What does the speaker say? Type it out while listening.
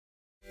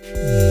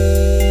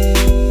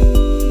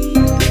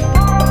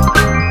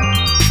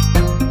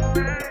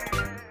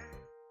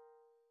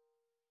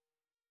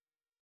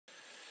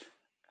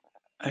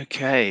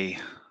Okay,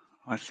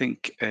 I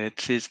think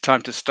it is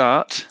time to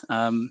start.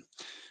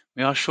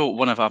 We are short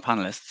one of our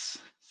panelists,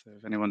 so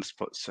if anyone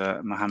spots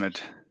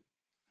Mohammed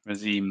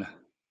Razim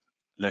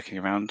lurking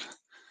around,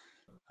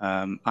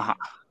 aha,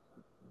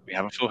 we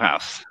have a full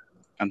house.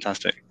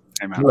 Fantastic.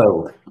 Hey, man.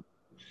 Hello.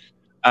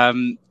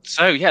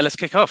 So yeah, let's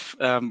kick off.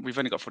 We've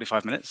only got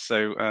 45 minutes,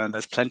 so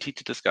there's plenty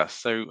to discuss.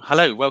 So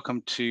hello,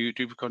 welcome to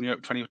DrupalCon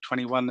Europe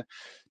 2021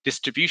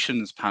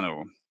 Distributions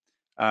panel.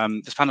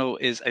 This panel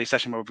is a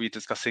session where we'll be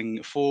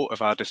discussing 4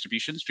 of our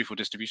distributions, Drupal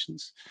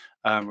distributions.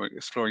 We're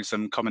exploring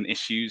some common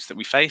issues that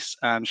we face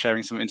and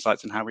sharing some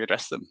insights on how we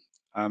address them.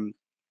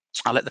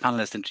 I'll let the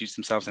panelists introduce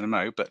themselves in a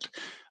mo, but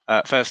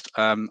first,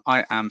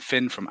 I am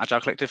Finn from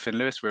Agile Collective, Finn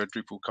Lewis. We're a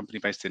Drupal company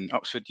based in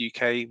Oxford,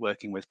 UK,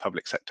 working with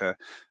public sector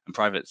and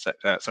private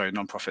sector,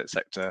 non-profit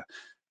sector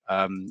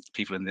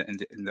people in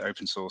the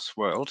open source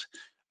world.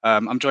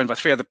 I'm joined by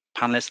 3 other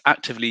panelists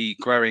actively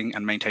growing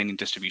and maintaining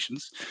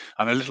distributions.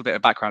 A little bit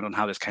of background on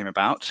how this came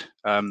about.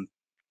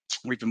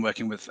 We've been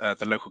working with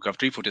the LocalGov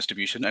Drupal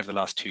distribution over the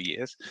last 2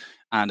 years,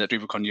 and at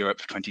DrupalCon Europe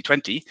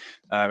 2020, we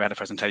had a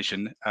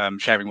presentation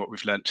sharing what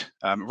we've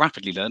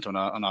rapidly learned on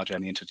our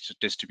journey into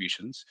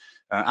distributions,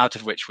 out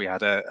of which we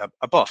had a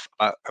BOF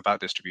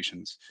about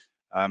distributions,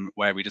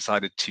 where we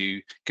decided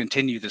to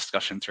continue the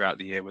discussion throughout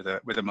the year with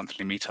a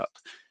monthly meetup.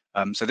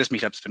 So this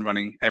meetup's been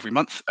running every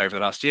month over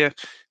the last year,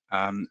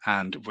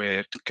 and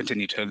we're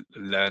continue to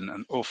learn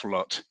an awful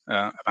lot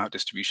about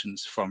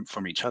distributions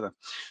from each other.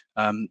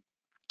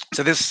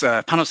 So this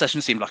panel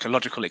session seemed like a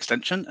logical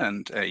extension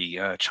and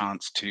a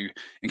chance to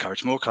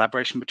encourage more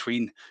collaboration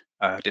between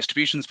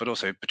distributions, but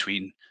also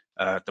between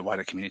the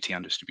wider community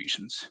and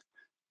distributions.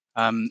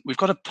 We've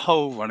got a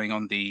poll running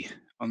on the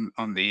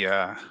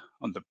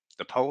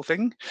poll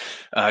thing,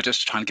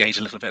 just to try and gauge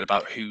a little bit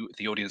about who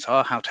the audience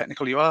are, how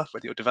technical you are,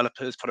 whether you're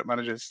developers, product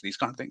managers, these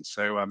kind of things.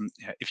 So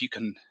yeah, if you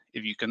can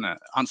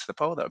answer the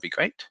poll, that would be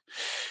great.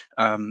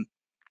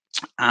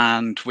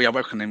 And we are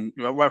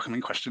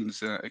welcoming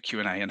questions at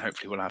Q&A, and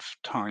hopefully we'll have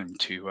time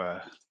to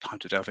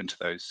delve into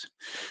those.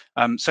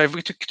 So if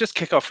we could just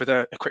kick off with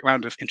a quick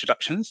round of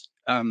introductions.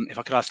 If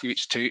I could ask you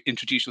each to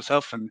introduce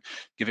yourself and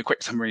give a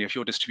quick summary of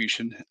your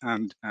distribution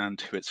and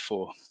who it's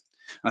for.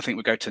 I think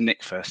we'll go to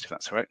Nick first, if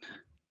that's all right.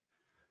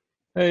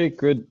 Hey,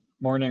 good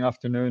morning,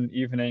 afternoon,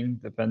 evening,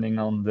 depending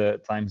on the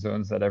time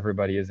zones that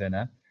everybody is in.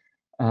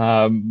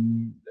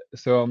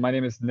 So my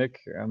name is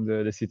Nick. I'm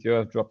the CTO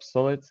of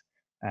Dropsolid,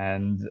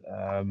 and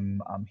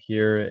I'm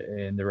here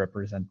in the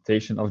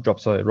representation of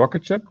Dropsolid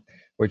Rocketship,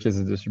 which is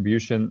a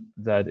distribution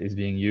that is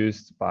being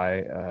used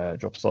by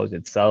Dropsolid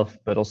itself,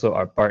 but also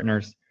our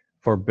partners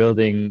for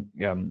building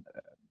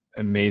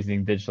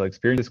amazing digital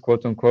experiences,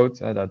 quote unquote.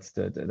 That's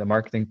the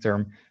marketing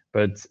term.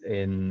 But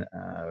in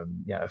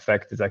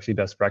effect, it's actually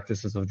best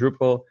practices of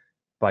Drupal,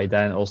 by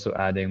then also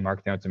adding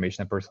marketing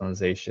automation and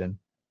personalization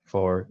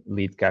for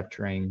lead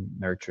capturing,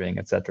 nurturing,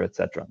 etc.,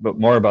 etc. But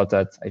more about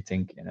that, I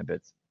think, in a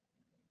bit.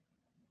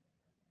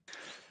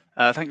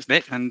 Thanks,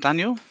 Nick. And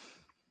Daniel?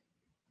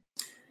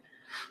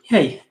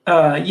 Hey,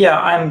 yeah,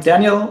 I'm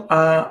Daniel.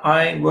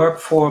 I work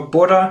for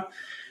Burda.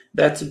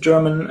 That's a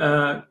German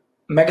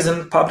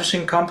magazine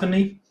publishing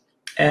company.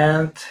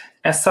 And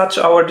as such,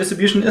 our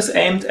distribution is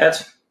aimed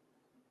at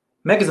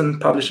magazine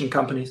publishing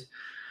companies.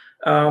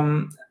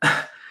 And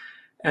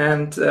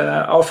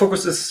our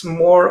focus is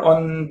more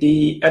on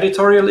the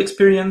editorial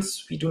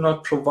experience. We do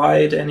not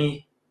provide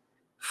any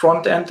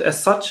front end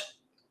as such.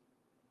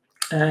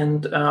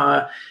 And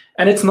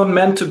it's not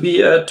meant to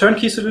be a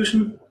turnkey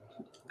solution,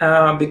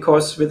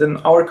 because within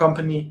our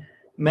company,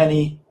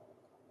 many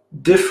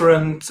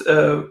different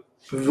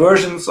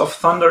versions of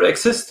Thunder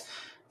exist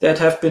that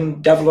have been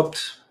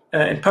developed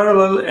in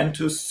parallel and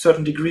to a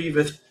certain degree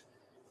with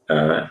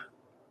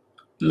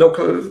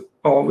local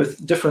or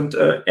with different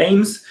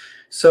aims.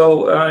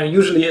 So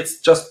usually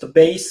it's just the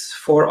base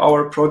for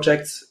our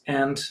projects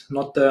and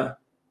not the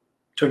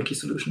turnkey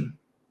solution.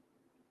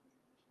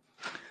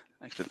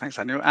 Excellent, thanks,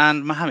 Daniel.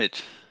 And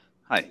Mohammed,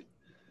 hi.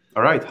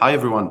 All right, hi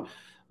everyone.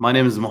 My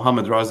name is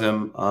Mohammed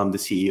Razem. I'm the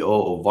CEO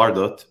of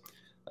Vardot,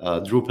 a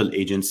Drupal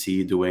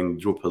agency doing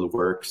Drupal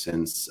work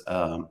since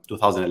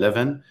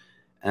 2011.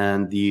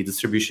 And the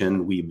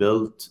distribution we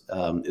built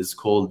is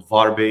called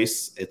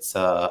Varbase. It's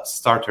a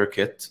starter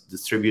kit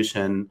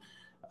distribution.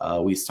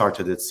 We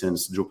started it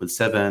since Drupal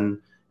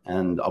 7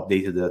 and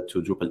updated it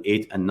to Drupal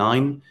 8 and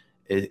 9.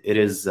 It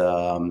is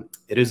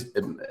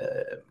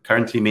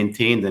currently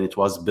maintained, and it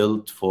was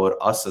built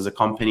for us as a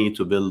company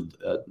to build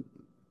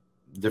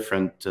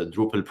different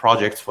Drupal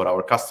projects for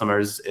our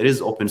customers. It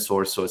is open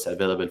source, so it's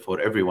available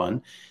for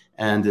everyone.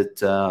 And it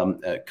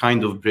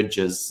kind of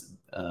bridges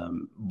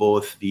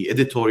both the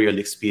editorial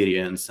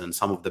experience and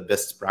some of the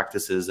best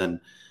practices and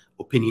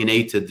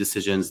opinionated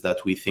decisions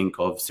that we think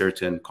of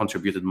certain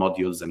contributed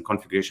modules and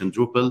configuration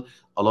Drupal,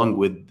 along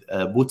with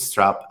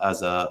Bootstrap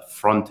as a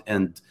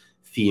front-end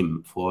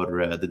theme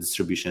for the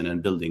distribution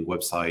and building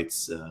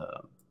websites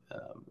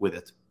with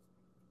it.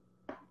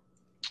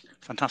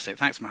 Fantastic,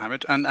 thanks,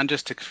 Mohammed. And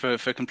just for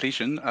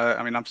completion,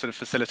 I mean, I'm sort of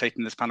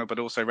facilitating this panel, but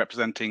also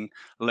representing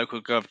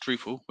LocalGov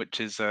Drupal, which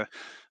is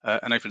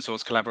an open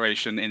source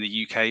collaboration in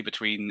the UK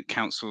between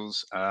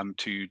councils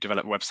to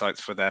develop websites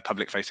for their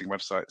public-facing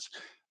websites.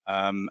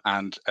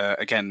 And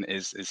again,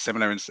 is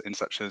similar in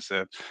such as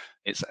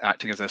it's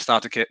acting as a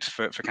starter kit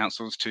for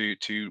councils to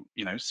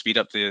speed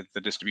up the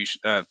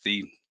distribution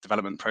the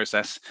development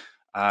process,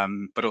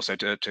 but also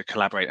to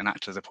collaborate and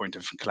act as a point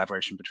of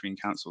collaboration between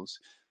councils.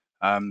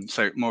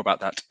 So more about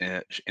that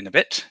in a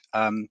bit.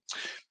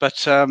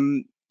 First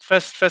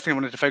thing I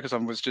wanted to focus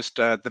on was just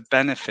the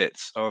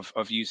benefits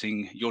of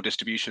using your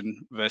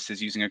distribution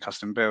versus using a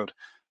custom build.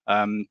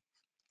 It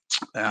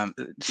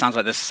sounds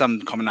like there's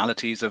some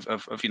commonalities of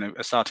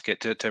a starter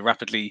kit to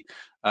rapidly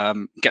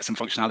get some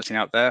functionality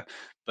out there,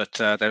 but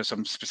there are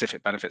some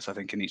specific benefits, I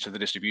think, in each of the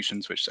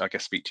distributions, which I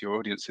guess speak to your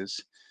audiences.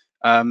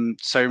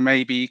 So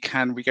maybe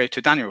can we go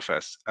to Daniel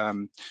first? What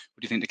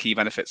do you think the key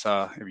benefits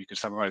are? If you could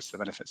summarize the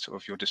benefits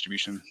of your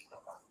distribution.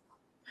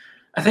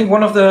 I think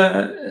one of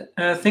the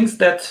things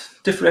that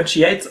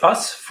differentiates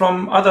us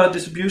from other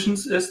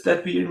distributions is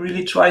that we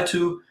really try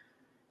to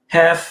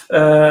have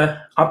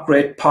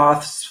upgrade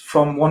paths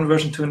from one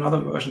version to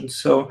another version.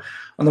 So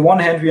on the one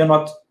hand, we are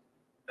not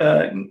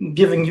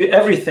giving you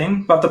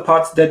everything, but the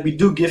parts that we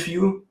do give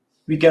you,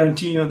 we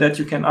guarantee you that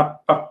you can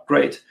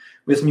upgrade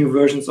with new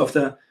versions of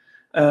the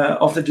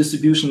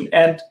distribution,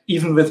 and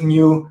even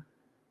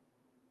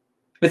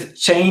with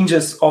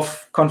changes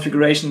of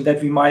configuration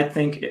that we might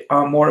think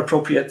are more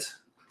appropriate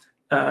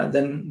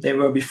than they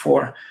were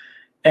before.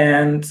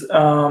 And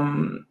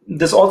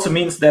this also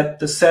means that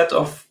the set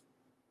of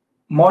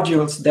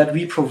modules that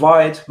we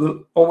provide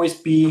will always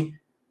be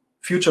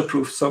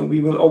future-proof. So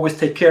we will always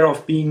take care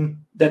of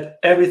being that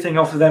everything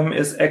of them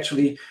is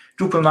actually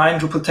Drupal 9,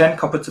 Drupal 10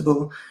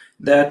 compatible,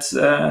 that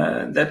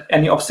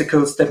any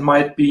obstacles that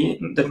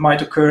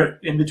might occur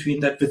in between,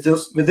 that with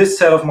this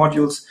set of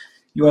modules,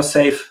 you are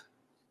safe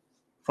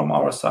from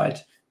our side,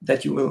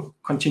 that you will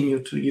continue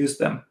to use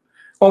them.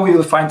 Or we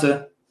will find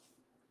a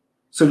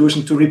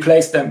solution to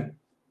replace them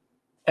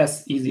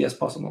as easy as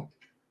possible,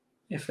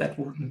 if that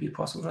wouldn't be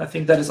possible. I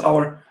think that is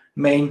our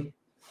main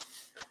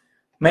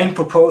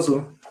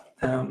proposal,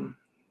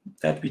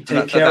 that we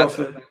take care of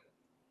a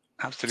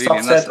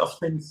subset of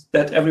things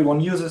that everyone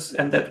uses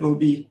and that will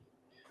be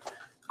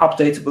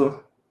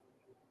updatable,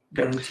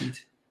 guaranteed.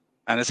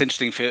 And it's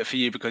interesting for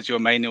you because your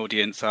main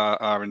audience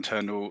are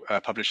internal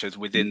publishers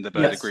within the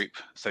Burda group,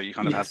 so you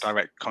kind of have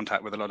direct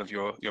contact with a lot of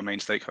your main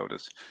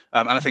stakeholders.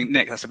 And I think,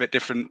 Nick, that's a bit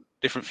different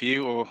for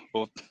you,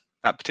 or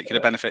that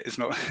particular benefit is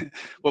not.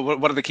 Well,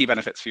 what are the key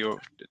benefits for your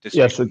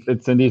distribution? Yes,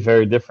 it's indeed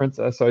very different.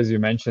 So as you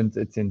mentioned,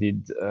 it's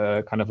indeed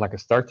kind of like a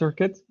starter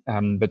kit,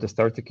 but the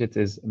starter kit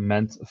is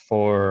meant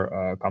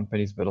for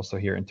companies, but also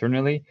here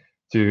internally,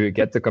 to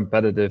get the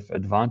competitive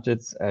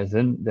advantage, as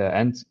in the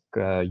end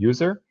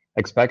user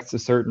expects a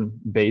certain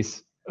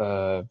base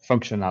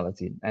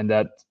functionality, and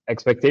that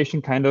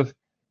expectation kind of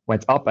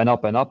went up and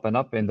up and up and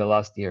up in the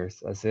last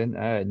years, as in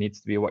it needs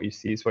to be what you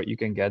see is what you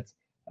can get,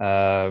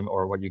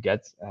 or what you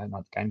get,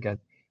 not can get.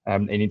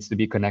 It needs to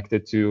be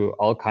connected to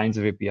all kinds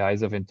of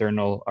APIs of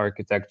internal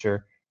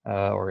architecture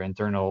or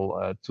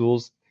internal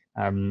tools.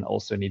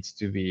 Also needs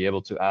to be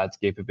able to add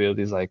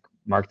capabilities like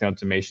marketing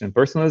automation and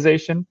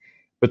personalization,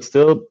 but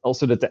still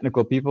also the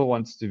technical people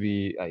want to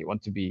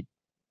be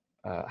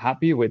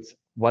happy with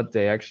what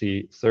they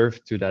actually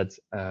serve to that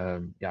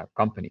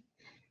company.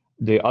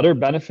 The other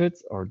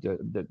benefits, or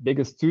the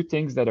biggest two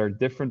things that are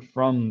different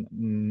from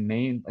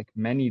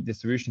many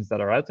distributions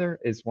that are out there,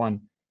 is one,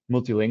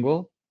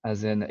 multilingual,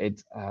 as in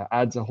it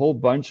adds a whole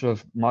bunch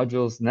of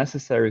modules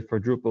necessary for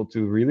Drupal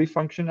to really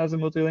function as a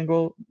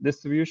multilingual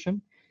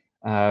distribution.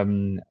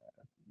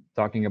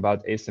 Talking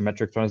about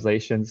asymmetric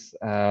translations,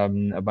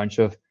 a bunch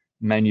of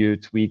menu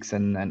tweaks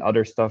and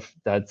other stuff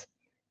that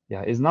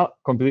is not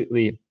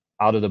completely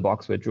out of the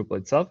box with Drupal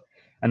itself.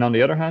 And on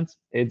the other hand,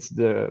 it's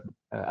the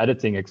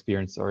editing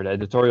experience or the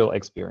editorial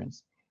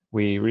experience.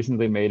 We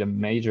recently made a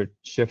major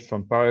shift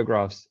from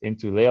paragraphs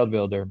into layout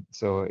builder,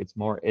 so it's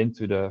more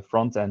into the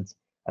front end,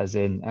 as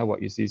in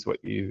what you see is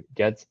what you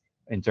get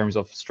in terms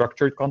of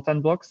structured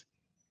content blocks.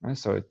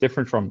 So it's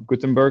different from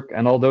Gutenberg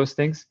and all those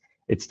things.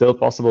 It's still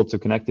possible to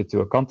connect it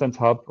to a content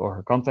hub or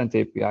a content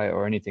API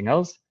or anything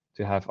else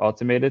to have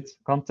automated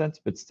content,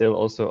 but still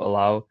also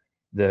allow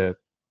the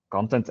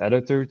content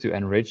editor to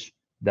enrich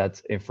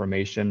that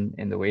information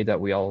in the way that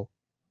we all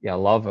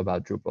love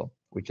about Drupal,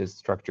 which is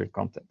structured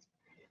content.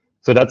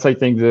 So that's, I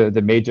think,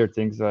 the major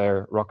things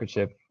where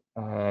Rocketship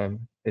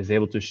is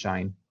able to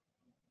shine.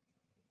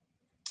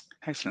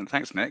 Excellent,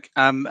 thanks, Nick.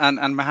 And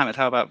Mohammed,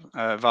 how about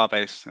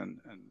var-based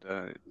and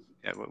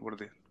what are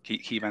the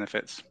key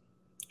benefits?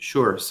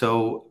 Sure.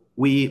 So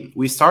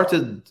we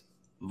started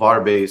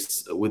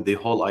var-based with the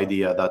whole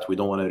idea that we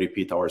don't want to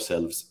repeat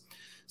ourselves.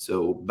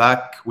 So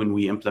back when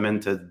we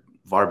implemented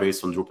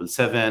var-based on Drupal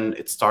 7,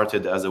 it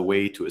started as a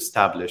way to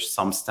establish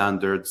some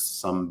standards,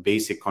 some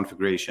basic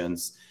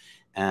configurations.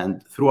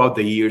 And throughout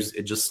the years,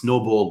 it just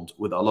snowballed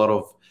with a lot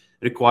of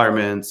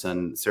requirements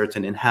and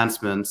certain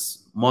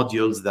enhancements,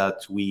 modules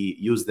that we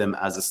use them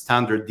as a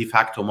standard de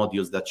facto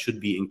modules that should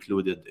be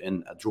included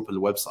in a Drupal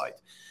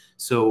website.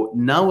 So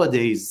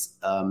nowadays,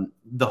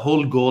 the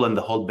whole goal and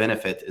the whole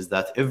benefit is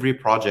that every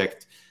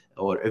project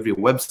or every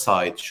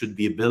website should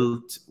be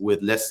built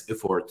with less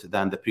effort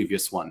than the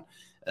previous one.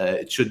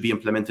 It should be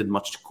implemented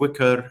much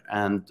quicker,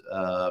 and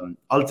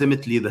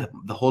ultimately the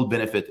whole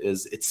benefit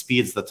is it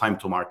speeds the time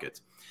to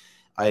market.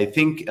 I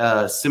think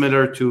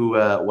similar to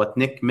what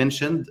Nick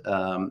mentioned,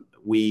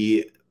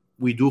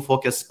 we do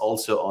focus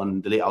also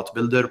on the layout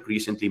builder.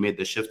 Recently made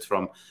the shift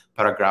from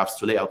paragraphs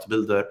to layout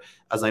builder.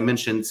 As I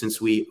mentioned, since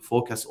we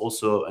focus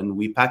also and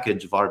we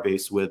package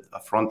Varbase with a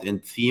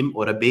front-end theme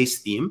or a base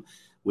theme,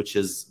 which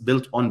is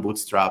built on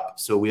Bootstrap.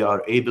 So we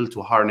are able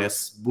to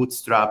harness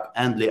Bootstrap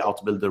and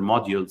layout builder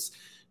modules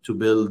to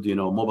build,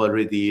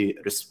 mobile-ready,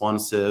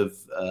 responsive,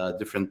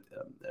 different,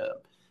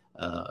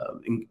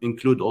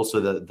 include also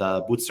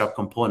the Bootstrap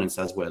components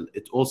as well.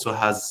 It also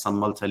has some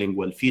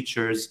multilingual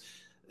features,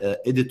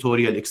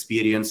 editorial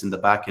experience in the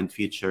backend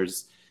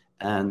features.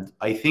 And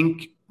I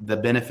think the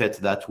benefit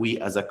that we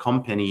as a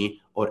company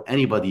or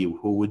anybody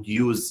who would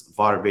use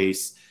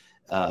Varbase,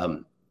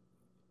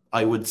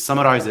 I would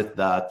summarize it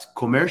that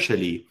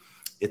commercially,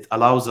 it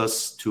allows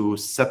us to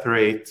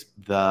separate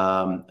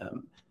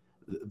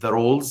the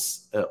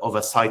roles of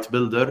a site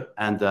builder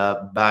and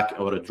a back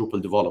or a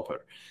Drupal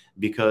developer,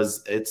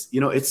 because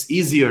it's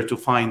easier to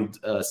find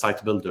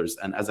site builders.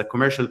 And as a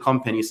commercial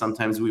company,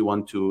 sometimes we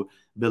want to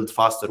build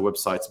faster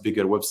websites,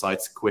 bigger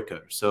websites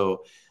quicker.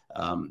 So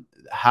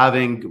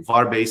having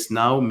Varbase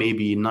now,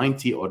 maybe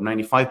 90 or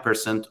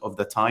 95% of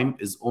the time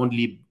is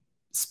only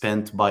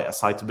spent by a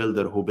site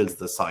builder who builds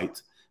the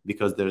site,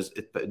 because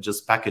it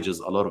just packages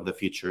a lot of the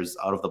features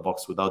out of the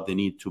box without the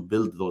need to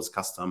build those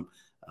custom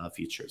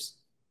features.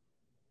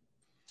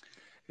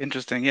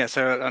 Interesting. Yeah,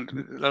 so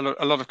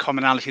a lot of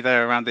commonality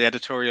there around the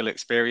editorial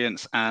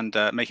experience and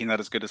making that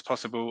as good as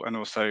possible, and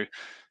also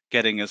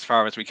getting as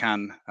far as we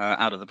can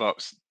out of the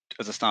box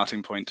as a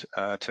starting point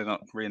to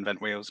not reinvent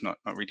wheels, not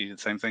redo the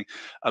same thing.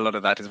 A lot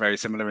of that is very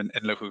similar in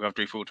LocalGov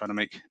Drupal, trying to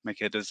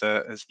make it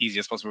as easy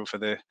as possible for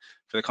the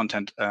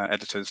content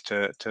editors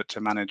to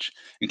manage,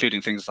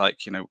 including things like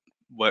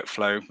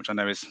workflow, which I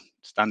know is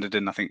standard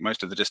in I think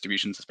most of the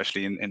distributions,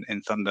 especially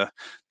in Thunder,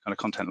 kind of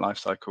content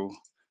lifecycle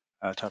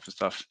type of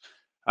stuff.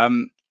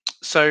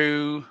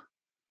 So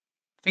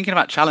thinking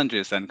about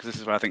challenges then, because this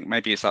is where I think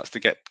maybe it starts to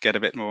get a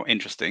bit more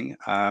interesting,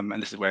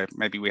 and this is where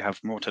maybe we have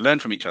more to learn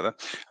from each other.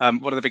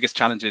 What are the biggest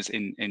challenges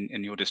in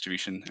your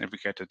distribution? If we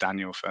go to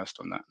Daniel first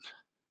on that.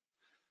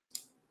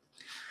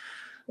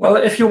 Well,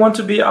 if you want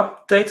to be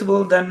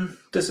updatable, then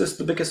this is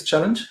the biggest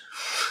challenge,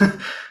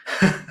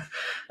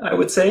 I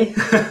would say.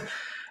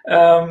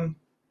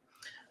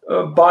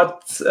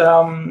 But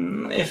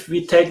if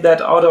we take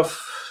that out of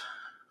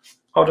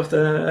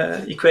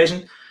the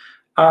equation,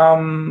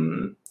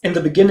 in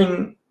the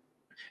beginning,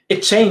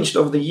 it changed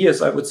over the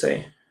years, I would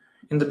say.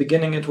 In the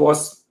beginning, it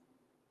was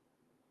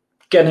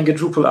getting a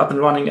Drupal up and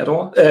running at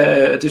all,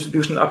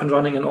 distribution up and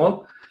running and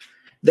all.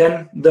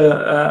 Then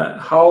the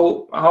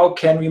how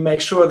can we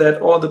make sure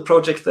that all the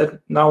projects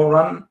that now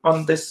run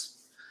on this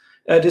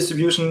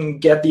distribution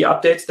get the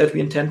updates that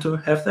we intend to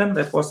have them?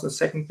 That was the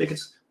second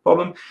biggest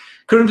problem.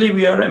 Currently,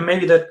 we are, and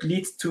maybe that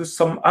leads to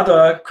some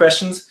other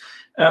questions.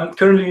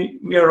 Currently,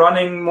 we are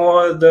running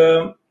more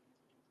the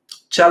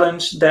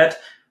challenge that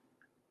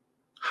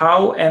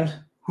how and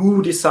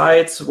who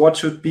decides what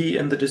should be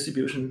in the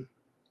distribution.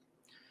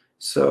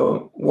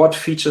 So what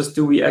features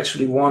do we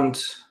actually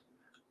want,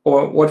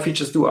 or what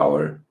features do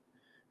our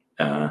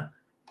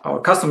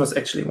customers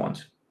actually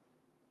want?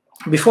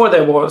 Before,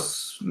 there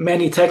was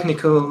many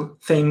technical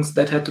things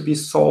that had to be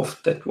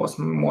solved. That was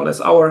more or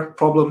less our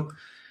problem.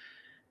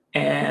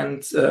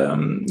 And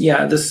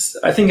yeah, this,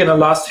 I think in the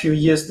last few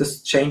years,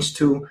 this changed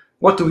to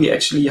how do we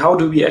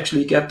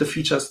actually get the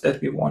features that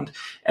we want?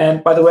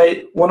 And by the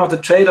way, one of the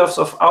trade-offs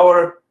of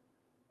our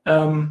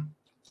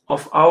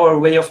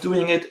way of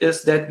doing it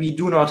is that we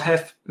do not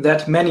have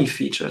that many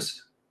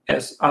features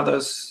as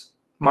others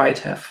might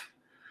have,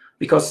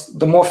 because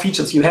the more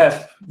features you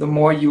have, the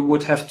more you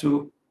would have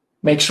to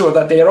make sure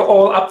that they are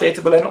all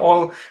updatable and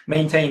all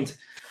maintained.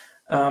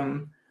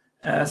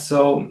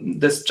 So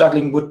this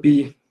juggling would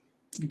be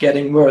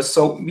getting worse.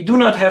 So we do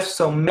not have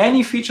so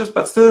many features,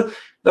 but still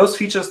those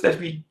features that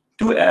we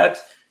do add,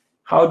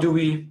 how do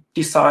we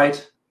decide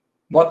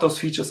what those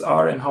features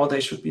are and how they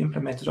should be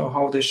implemented, or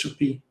how they should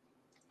be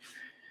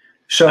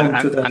shown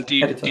to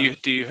the editor?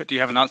 Do you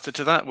have an answer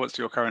to that? What's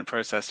your current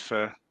process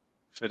for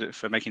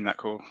making that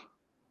call?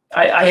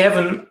 I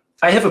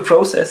have a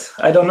process.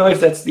 I don't know if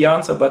that's the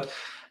answer, but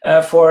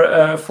for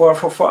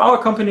our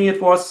company,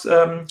 it was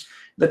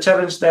the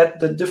challenge that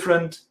the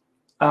different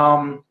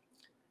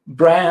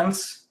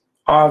brands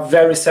are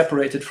very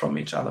separated from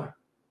each other.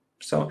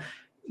 So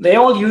they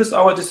all use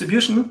our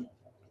distribution,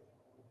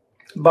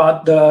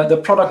 but the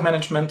product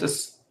management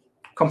is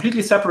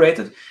completely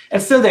separated,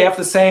 and still they have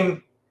the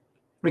same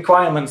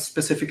requirements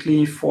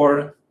specifically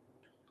for,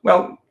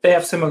 well, they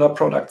have similar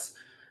products,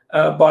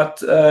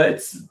 but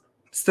it's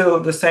still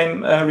the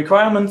same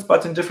requirements,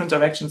 but in different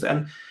directions.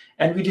 And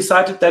we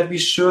decided that we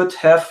should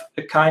have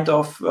a kind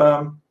of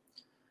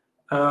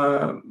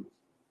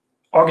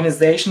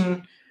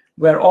organization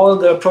where all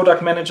the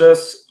product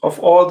managers of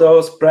all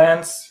those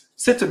brands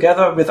sit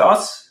together with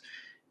us,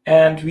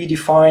 and we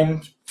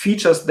define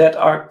features that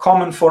are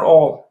common for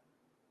all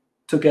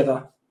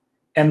together,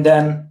 and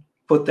then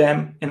put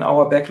them in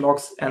our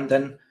backlogs, and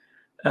then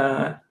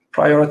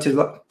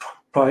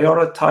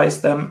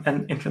prioritize them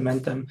and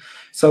implement them.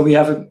 So we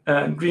have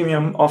a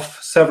gremium of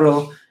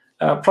several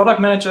product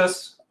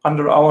managers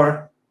under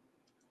our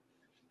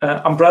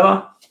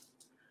umbrella,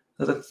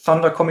 the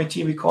Thunder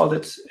Committee we called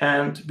it,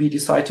 and we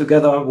decide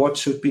together what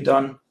should be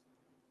done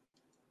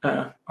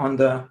on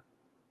the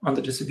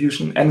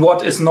distribution and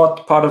what is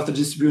not part of the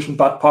distribution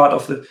but part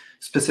of the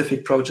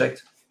specific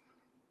project.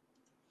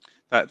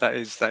 That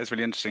is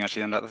really interesting,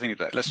 actually, and I think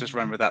that let's just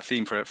run with that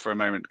theme for a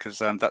moment, because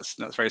that's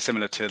very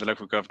similar to the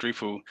LocalGov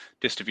Drupal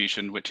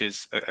distribution, which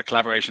is a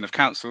collaboration of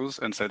councils,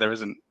 and so there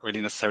isn't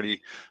really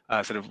necessarily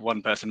sort of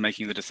one person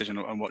making the decision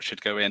on what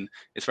should go in.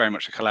 It's very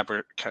much a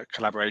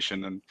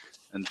collaboration, and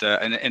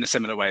in a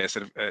similar way, a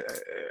sort of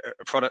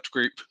a product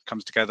group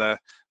comes together.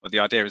 Well, the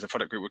idea is a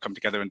product group will come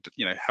together and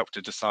help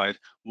to decide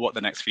what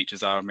the next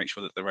features are and make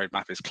sure that the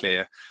roadmap is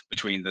clear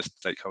between the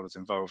stakeholders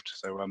involved.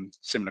 So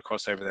similar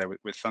crossover there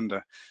with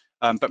Thunder.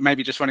 But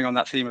maybe just running on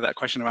that theme of that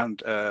question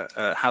around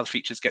how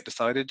features get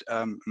decided,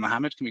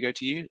 Mohammed, can we go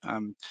to you?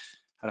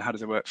 How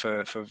does it work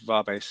for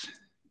Varbase?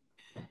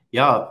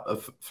 Yeah,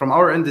 from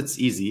our end, it's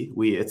easy.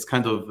 It's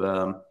kind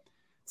of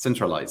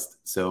centralized.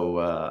 So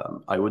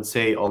I would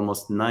say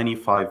almost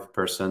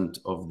 95%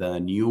 of the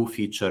new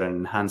feature and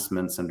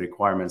enhancements and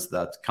requirements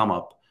that come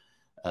up,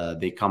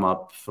 they come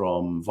up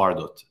from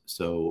Vardot,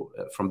 so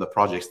from the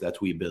projects that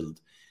we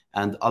build.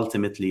 And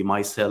ultimately,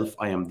 myself,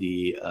 I am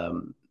the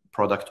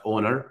product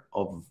owner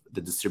of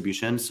the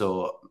distribution.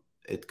 So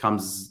it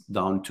comes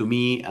down to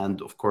me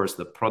and, of course,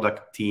 the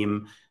product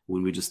team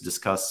when we just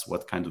discuss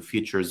what kind of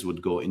features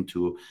would go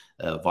into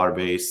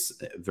Varbase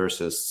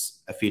versus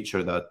a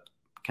feature that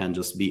can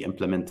just be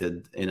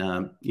implemented in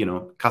a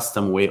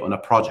custom way on a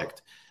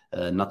project,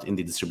 not in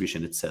the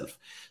distribution itself.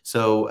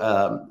 So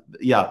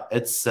yeah,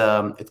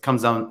 it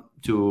comes down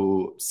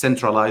to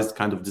centralized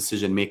kind of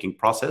decision-making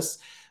process.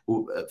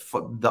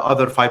 For the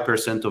other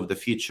 5% of the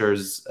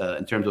features,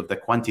 in terms of the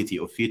quantity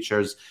of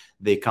features,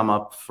 they come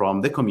up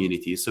from the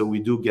community. So we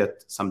do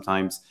get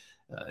sometimes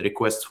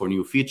requests for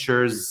new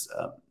features,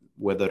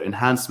 whether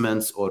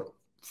enhancements or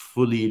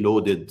fully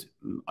loaded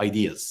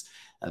ideas.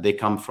 They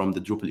come from the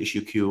Drupal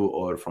issue queue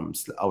or from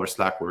our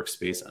Slack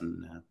workspace,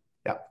 and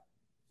yeah.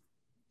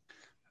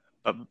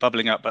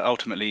 Bubbling up, but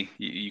ultimately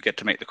you get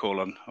to make the call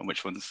on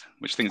which things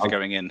are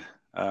going in.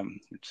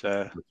 Which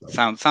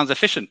sounds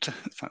efficient.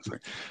 Sounds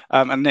like.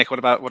 And Nick, what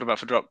about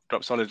for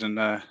Drop Solid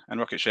and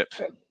Rocketship?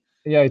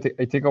 Yeah,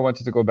 I think I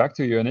wanted to go back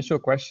to your initial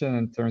question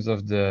in terms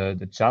of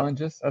the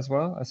challenges as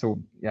well. So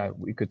yeah,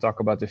 we could talk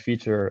about the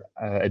feature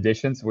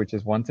additions, which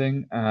is one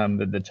thing.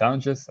 The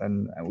challenges,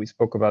 and we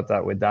spoke about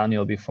that with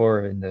Daniel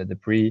before in the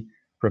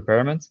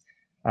pre-preparement.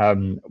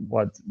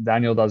 What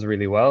Daniel does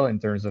really well in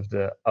terms of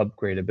the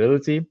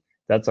upgradability,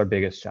 that's our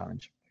biggest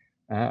challenge.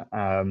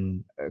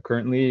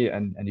 Currently,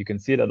 and you can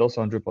see that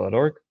also on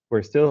Drupal.org,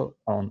 we're still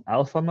on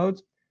alpha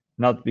mode,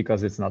 not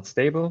because it's not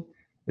stable,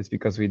 it's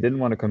because we didn't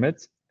want to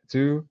commit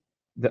to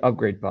the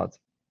upgrade path.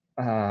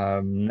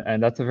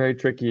 And that's a very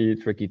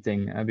tricky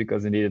thing,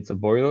 because indeed it's a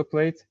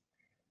boilerplate.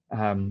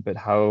 But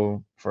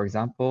how, for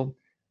example,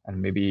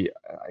 and maybe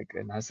I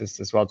can ask this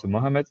as well to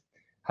Mohammed,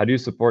 how do you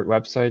support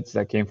websites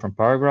that came from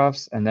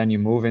paragraphs and then you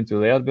move into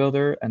Layout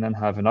Builder and then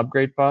have an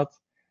upgrade path?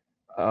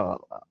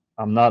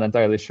 I'm not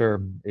entirely sure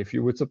if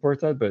you would support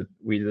that, but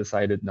we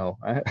decided no.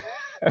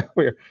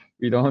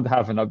 We don't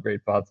have an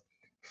upgrade path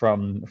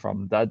from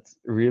that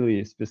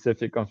really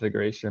specific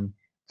configuration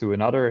to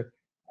another.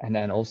 And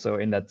then also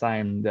in that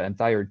time, the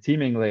entire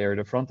teaming layer,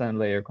 the front-end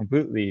layer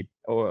completely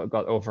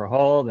got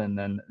overhauled, and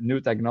then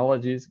new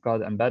technologies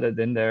got embedded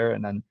in there.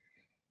 And then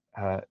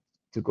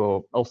to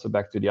go also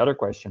back to the other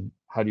question,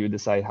 how do you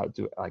decide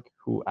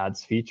who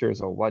adds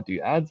features or what do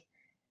you add?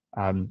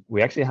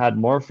 We actually had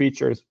more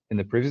features in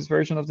the previous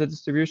version of the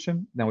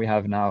distribution than we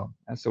have now.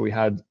 And so we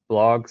had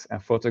blogs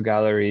and photo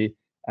gallery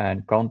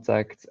and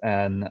contact,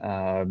 and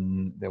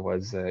there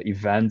was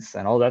events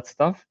and all that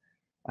stuff.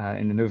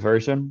 In the new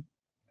version,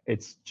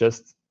 it's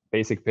just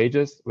basic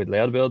pages with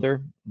Layout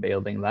Builder,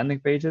 building landing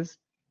pages.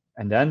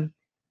 And then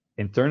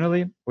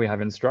internally, we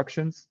have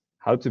instructions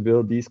how to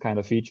build these kind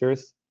of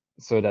features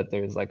so that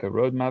there's like a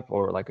roadmap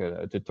or like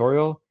a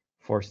tutorial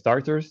for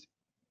starters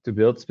to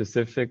build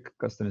specific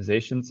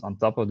customizations on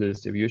top of the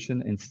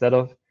distribution instead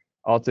of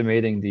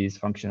automating these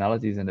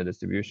functionalities in the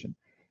distribution.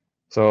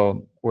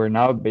 So we're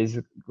now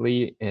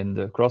basically in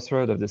the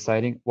crossroad of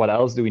deciding what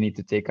else do we need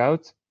to take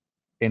out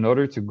in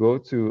order to go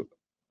to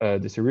a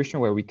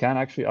distribution where we can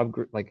actually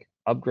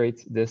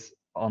upgrade this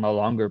on a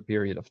longer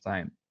period of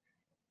time.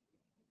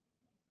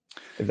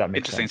 If that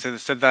makes sense. Interesting.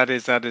 So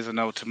that is an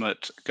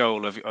ultimate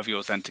goal of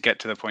yours then, to get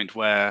to the point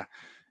where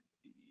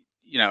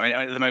you know,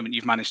 at the moment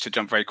you've managed to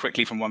jump very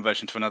quickly from one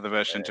version to another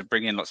version to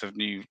bring in lots of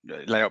new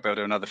layout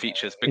builder and other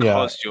features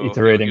because you're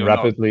iterating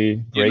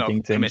rapidly, breaking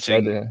not things,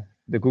 committing.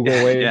 The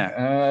Google way,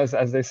 Yeah.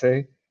 as they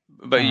say.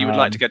 But you would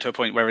like to get to a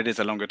point where it is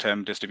a longer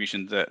term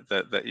distribution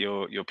that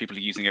your people are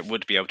using it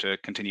would be able to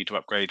continue to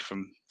upgrade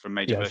from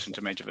major version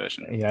to major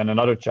version. Yeah, and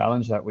another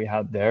challenge that we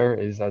had there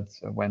is that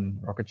when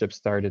Rocketship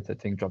started, I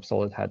think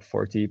Dropsolid had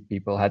 40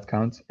 people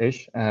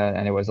headcount-ish,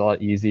 and it was all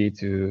easy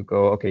to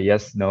go, okay,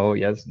 yes, no,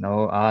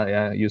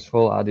 yeah,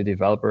 useful, the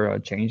developer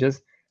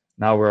changes.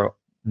 Now we're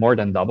more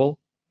than double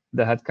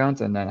the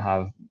headcount and then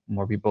have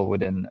more people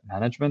within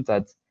management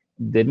that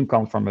didn't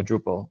come from a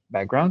Drupal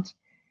background.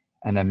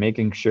 And then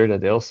making sure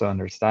that they also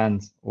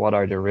understand what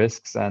are the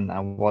risks and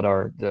what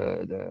are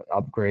the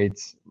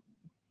upgrades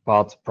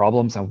path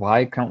problems and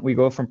why can't we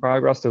go from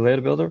paragraphs to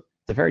layout builder.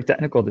 It's a very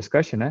technical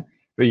discussion,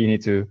 but you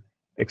need to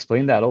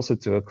explain that also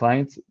to a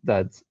client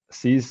that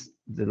sees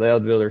the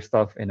layout builder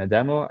stuff in a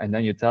demo, and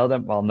then you tell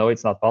them, well, no,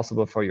 it's not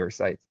possible for your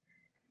site.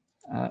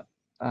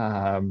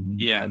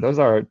 Yeah, those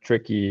are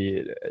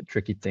tricky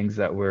things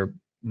that we're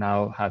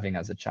now having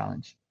as a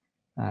challenge.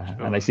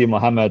 Sure. And I see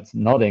Mohammed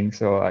nodding,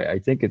 so I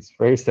think it's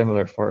very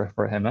similar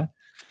for him.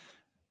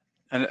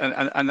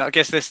 And I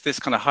guess this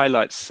kind of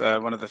highlights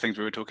one of the things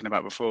we were talking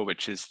about before,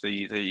 which is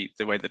the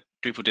way that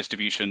Drupal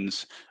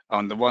distributions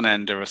on the one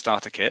end are a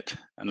starter kit,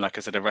 and like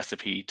I said, a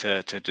recipe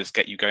to just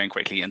get you going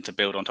quickly and to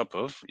build on top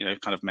of, you know,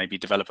 kind of maybe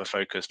developer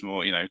focused,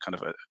 more, you know, kind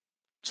of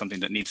something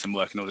that needs some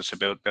work in order to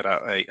build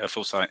out a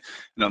full site.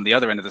 And on the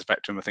other end of the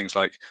spectrum are things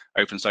like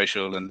open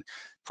social and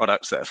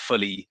products that are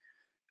fully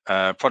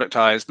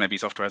productized, maybe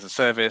software as a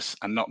service,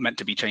 and not meant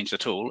to be changed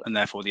at all, and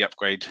therefore the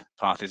upgrade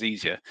path is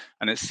easier.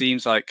 And it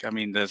seems like, I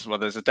mean, there's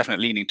a definite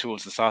leaning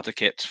towards the starter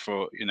kit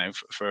for, you know,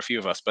 for a few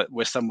of us, but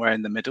we're somewhere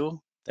in the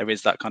middle. There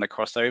is that kind of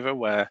crossover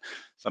where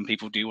some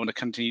people do want to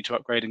continue to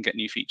upgrade and get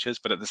new features,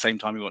 but at the same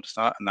time we want to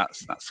start, and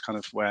that's kind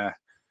of where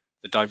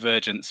the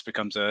divergence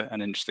becomes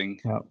an interesting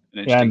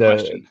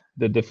question.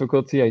 The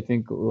difficulty, I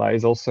think,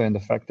 lies also in the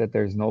fact that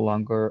there's no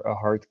longer a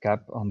hard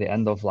cap on the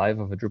end of life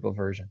of a Drupal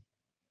version.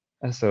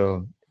 And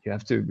so you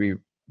have to be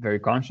very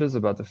conscious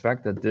about the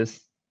fact that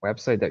this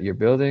website that you're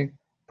building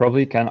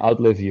probably can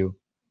outlive you,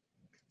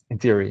 in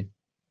theory.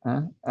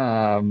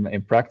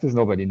 In practice,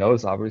 nobody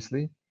knows,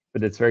 obviously,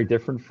 but it's very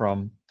different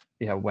from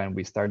when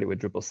we started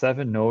with Drupal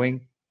 7,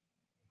 knowing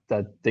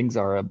that things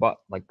are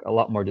a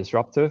lot more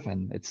disruptive,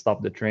 and it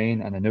stopped the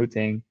train and a new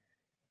thing.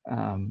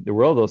 The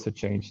world also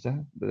changed.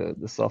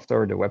 The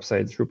software, the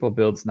websites Drupal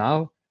builds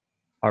now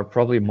are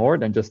probably more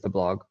than just a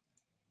blog.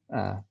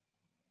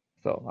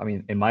 So, I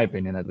mean, in my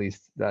opinion, at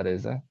least, that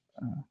is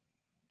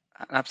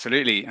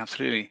Absolutely.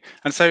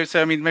 And so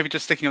I mean, maybe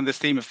just sticking on this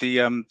theme of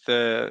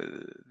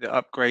the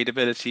upgrade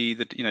ability,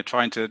 that, you know,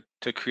 trying to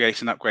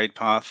create an upgrade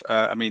path.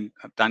 I mean,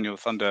 Daniel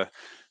Thunder,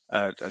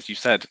 as you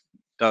said,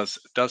 does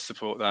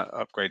support that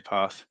upgrade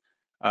path.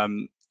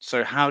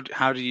 So how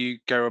do you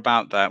go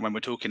about that when we're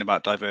talking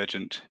about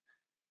divergent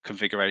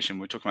configuration?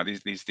 We're talking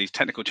about these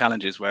technical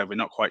challenges where we're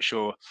not quite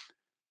sure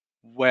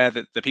where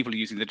the people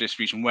using the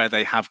distribution, where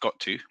they have got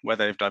to, where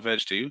they've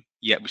diverged to,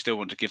 yet we still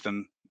want to give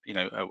them, you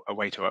know, a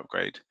way to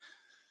upgrade.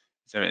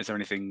 Is there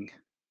anything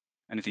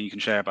you can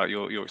share about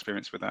your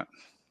experience with that?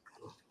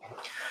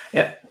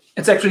 Yeah,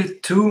 it's actually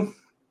two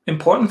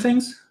important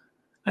things,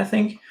 I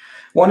think.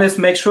 One is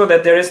make sure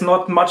that there is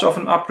not much of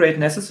an upgrade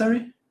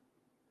necessary.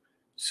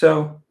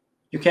 So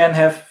you can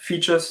have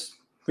features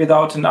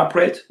without an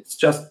upgrade. It's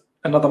just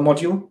another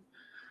module.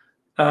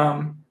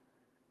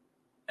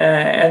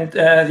 And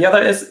the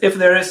other is if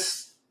there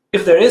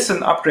is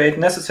an upgrade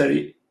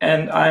necessary,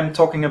 and I'm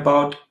talking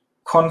about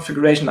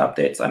configuration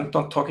updates. I'm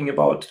not talking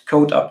about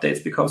code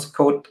updates, because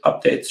code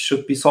updates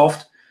should be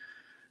solved.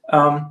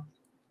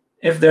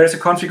 If there is a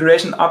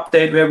configuration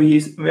update where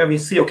we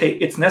see, okay,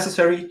 it's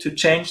necessary to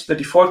change the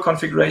default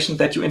configuration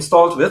that you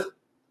installed with,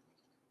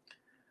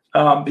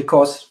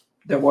 because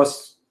there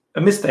was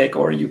a mistake,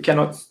 or you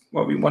cannot,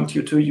 or we want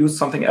you to use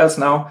something else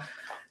now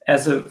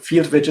as a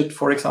field widget,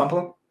 for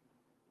example.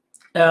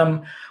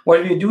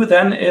 What we do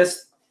then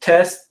is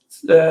test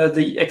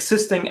the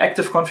existing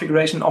active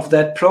configuration of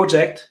that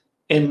project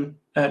in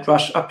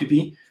Drush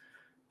UpDB,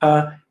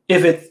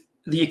 if it's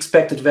the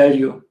expected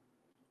value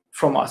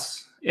from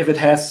us, if it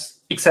has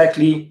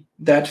exactly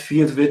that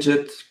field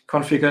widget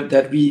configured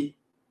that we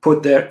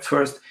put there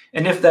first.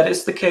 And if that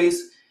is the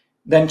case,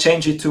 then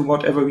change it to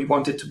whatever we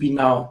want it to be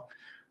now.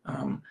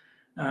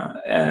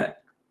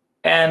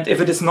 And if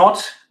it is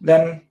not,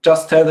 then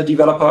just tell the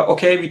developer,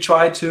 okay, we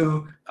tried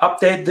to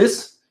update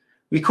this.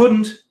 We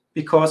couldn't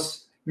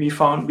because we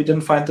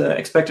didn't find the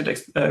expected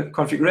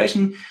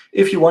configuration.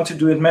 If you want to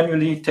do it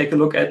manually, take a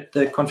look at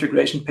the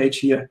configuration page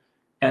here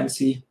and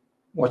see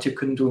what you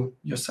can do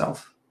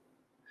yourself.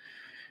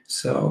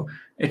 So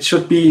it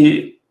should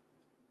be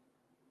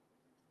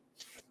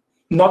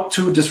not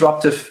too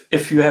disruptive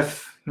if you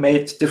have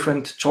made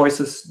different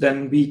choices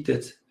than we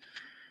did.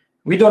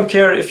 We don't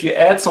care if you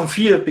add some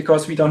field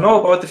because we don't know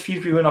about the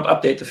field, we will not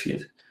update the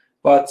field.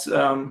 But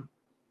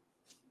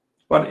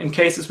in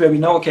cases where we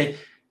know, okay,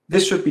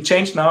 this should be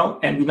changed now,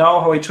 and we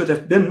know how it should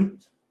have been,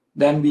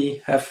 then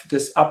we have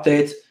this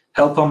update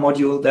helper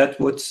module that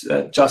would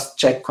just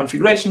check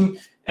configuration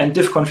and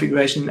diff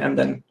configuration and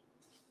then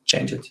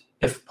change it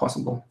if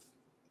possible.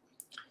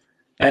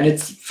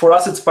 And for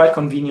us, it's quite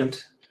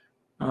convenient.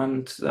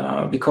 And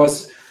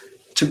because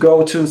to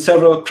go to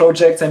several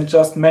projects and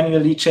just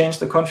manually change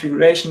the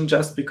configuration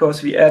just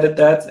because we added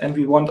that and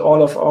we want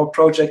all of our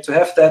project to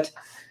have that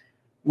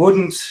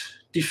would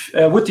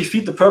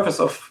defeat the purpose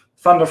of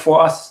Thunder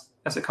for us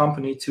as a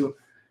company to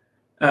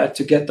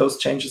get those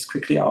changes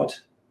quickly out.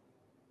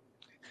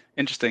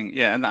 Interesting,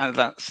 yeah, and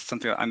that's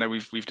something that I know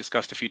we've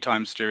discussed a few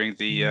times during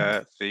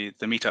the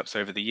meetups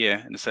over the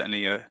year, and it's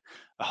certainly a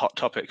hot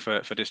topic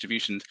for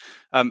distributions.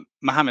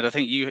 Mohammed, I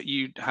think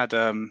you had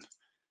a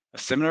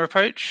similar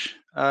approach,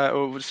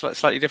 or was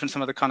slightly different,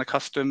 some of the kind of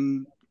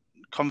custom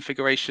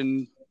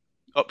configuration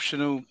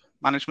optional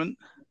management.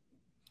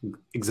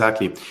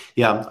 Exactly.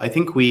 Yeah, I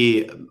think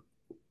we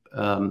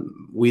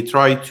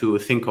try to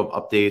think of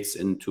updates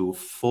into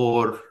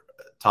 4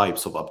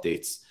 types of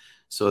updates.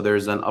 So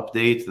there's an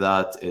update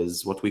that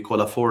is what we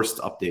call a forced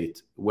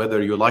update.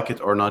 Whether you like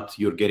it or not,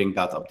 you're getting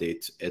that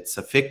update. It's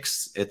a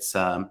fix, it's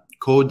a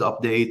code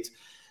update.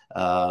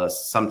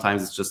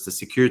 Sometimes it's just a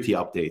security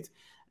update.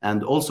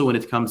 And also when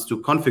it comes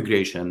to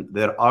configuration,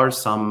 there are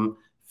some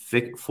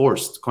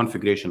forced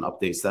configuration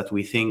updates that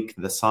we think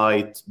the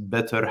site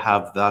better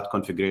have that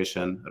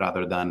configuration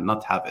rather than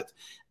not have it.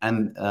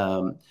 And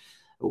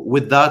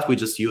with that, we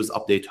just use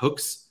update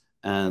hooks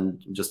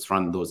and just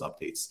run those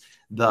updates.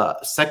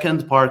 The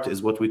second part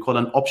is what we call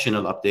an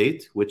optional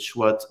update, which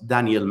what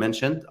Daniel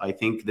mentioned. I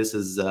think this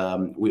is,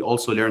 we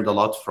also learned a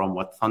lot from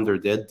what Thunder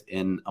did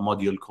in a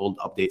module called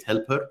Update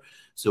Helper.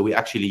 So we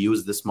actually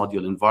use this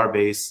module in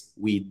Varbase.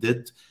 We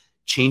did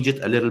change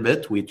it a little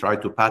bit. We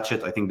tried to patch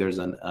it. I think there's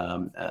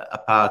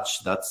a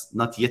patch that's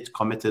not yet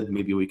committed.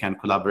 Maybe we can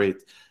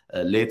collaborate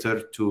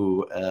later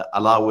to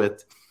allow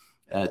it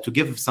to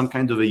give some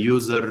kind of a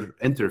user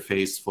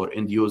interface for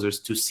end users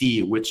to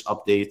see which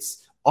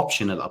updates,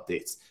 optional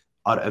updates,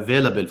 are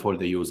available for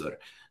the user.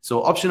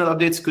 So optional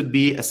updates could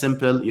be a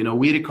simple,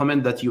 we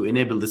recommend that you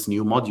enable this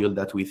new module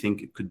that we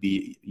think it could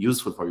be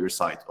useful for your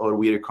site, or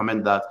we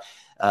recommend that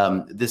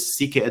this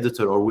CK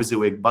editor or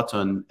WYSIWYG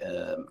button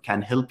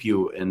can help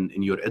you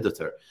in your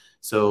editor.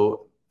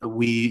 So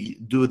we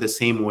do the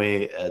same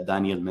way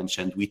Daniel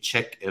mentioned. We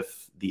check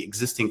if the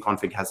existing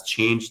config has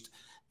changed.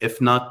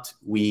 If not,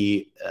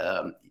 the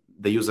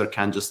user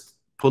can just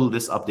pull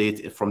this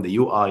update from the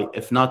UI.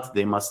 If not,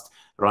 they must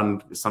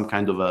run some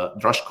kind of a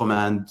drush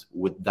command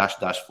with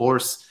 --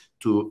 force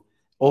to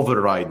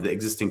override the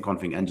existing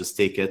config and just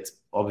take it,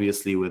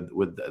 obviously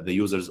with the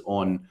user's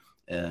own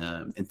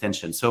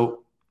intention.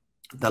 So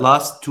the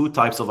last 2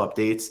 types of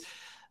updates,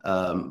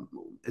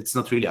 it's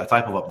not really a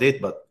type of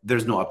update, but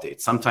there's no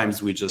update.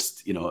 Sometimes we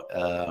just,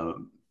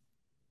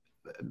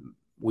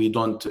 we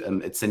don't,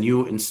 it's a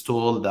new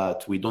install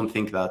that we don't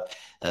think that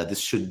this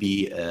should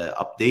be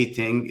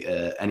updating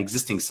an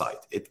existing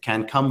site. It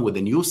can come with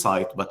a new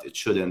site, but it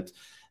shouldn't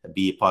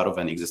be part of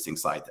an existing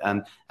site.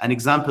 And an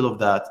example of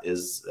that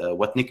is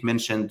what Nick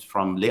mentioned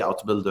from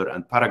Layout Builder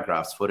and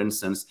Paragraphs. For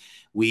instance,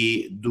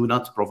 we do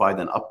not provide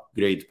an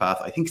upgrade path.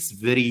 I think it's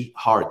very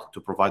hard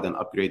to provide an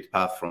upgrade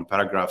path from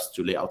Paragraphs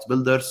to Layout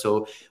Builder.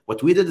 So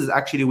what we did is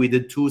actually we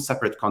did 2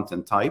 separate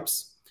content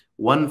types,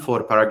 one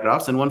for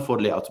Paragraphs and one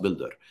for Layout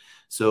Builder.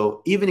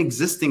 So even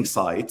existing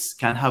sites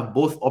can have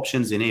both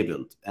options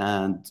enabled.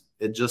 And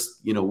it just,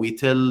 we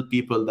tell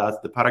people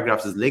that the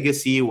Paragraphs is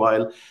legacy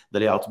while the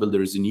Layout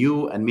Builder is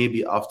new. And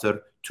maybe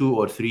after 2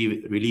 or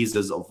 3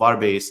 releases of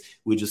Varbase,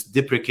 we just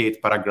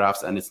deprecate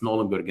Paragraphs and it's no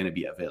longer going to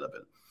be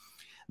available.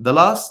 The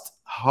last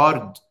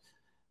hard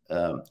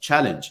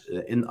challenge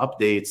in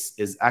updates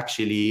is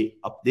actually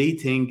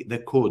updating the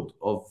code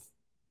of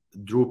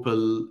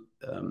Drupal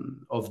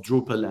and of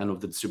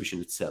the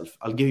distribution itself.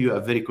 I'll give you a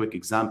very quick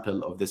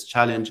example of this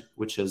challenge,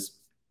 which is,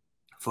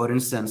 for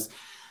instance,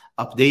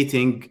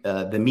 updating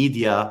the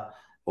media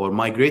or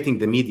migrating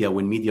the media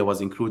when media was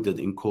included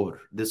in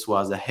core. This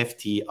was a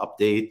hefty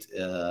update.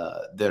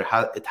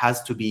 It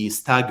has to be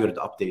staggered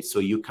updates, so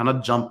you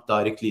cannot jump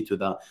directly to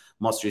the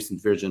most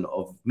recent version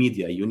of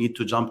media. You need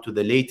to jump to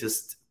the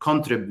latest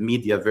contrib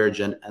media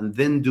version and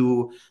then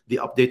do the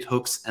update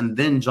hooks and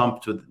then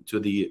jump to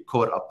the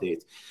core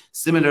update.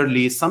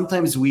 Similarly,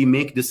 sometimes we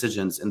make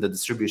decisions in the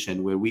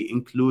distribution where we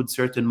include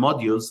certain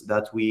modules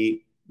that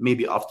we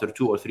maybe after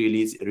 2 or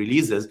 3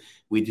 releases,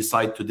 we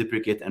decide to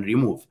deprecate and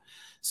remove.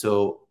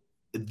 So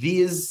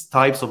these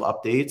types of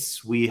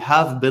updates, we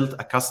have built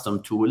a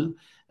custom tool.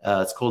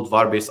 It's called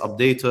Varbase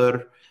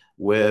Updater,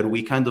 where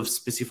we kind of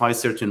specify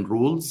certain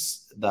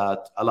rules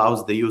that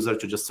allows the user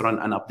to just run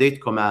an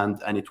update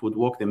command and it would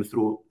walk them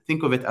through.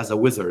 Think of it as a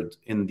wizard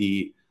in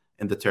the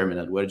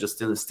terminal, where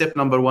just in step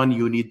number 1,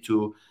 you need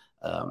to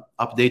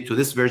update to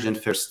this version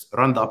first,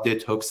 run the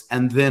update hooks,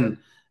 and then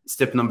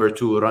step number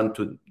 2, run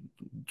to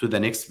the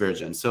next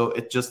version. So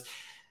it just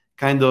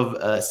kind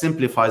of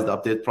simplifies the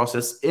update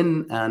process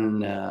in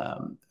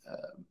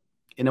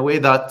a way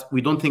that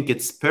we don't think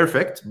it's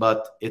perfect,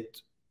 but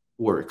it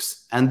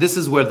works. And this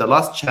is where the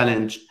last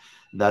challenge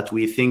that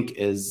we think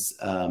is,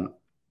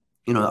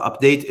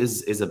 update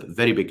is a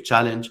very big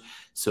challenge.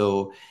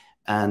 So,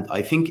 and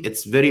I think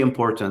it's very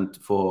important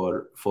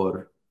for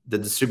the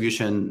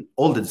distribution,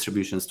 all the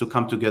distributions, to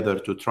come together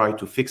to try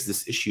to fix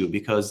this issue,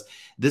 because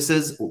this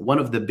is one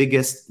of the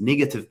biggest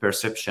negative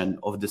perception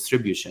of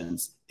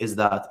distributions, is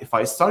that if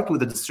I start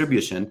with a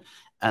distribution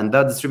and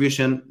that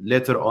distribution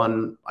later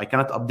on I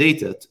cannot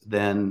update it,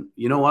 then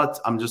you know what,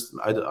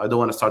 I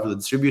don't want to start with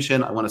a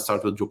distribution, I want to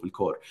start with Drupal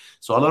core.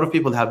 So a lot of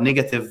people have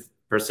negative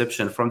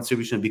perception from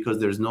distribution because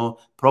there's no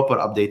proper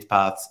update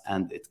paths,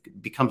 and it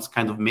becomes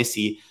kind of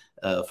messy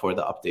for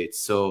the updates.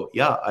 So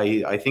yeah,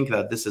 I think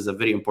that this is a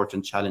very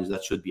important challenge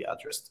that should be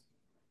addressed.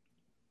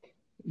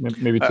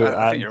 Maybe to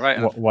add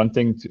right, one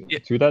thing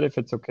to that, if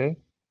it's okay.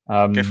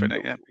 Go for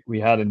it, yeah. We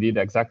had indeed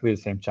exactly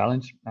the same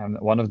challenge. And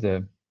one of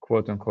the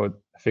quote unquote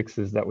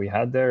fixes that we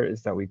had there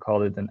is that we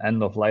called it an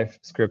end of life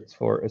script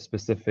for a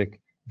specific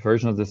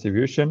version of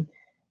distribution.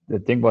 The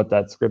thing what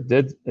that script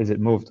did is it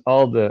moved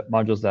all the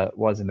modules that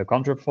was in the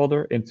contrib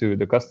folder into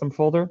the custom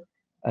folder.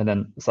 And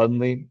then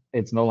suddenly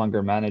it's no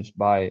longer managed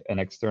by an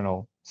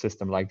external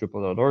system like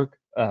Drupal.org,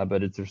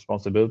 but it's the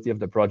responsibility of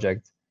the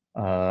project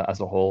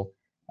as a whole.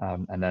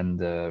 And then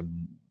the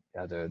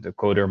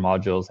coder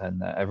modules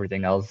and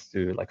everything else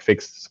to like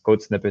fix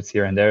code snippets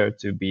here and there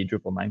to be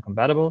Drupal 9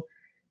 compatible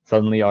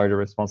suddenly are the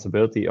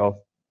responsibility of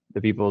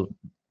the people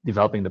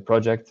developing the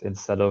project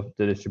instead of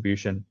the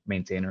distribution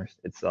maintainers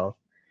itself.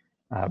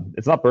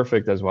 It's not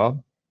perfect as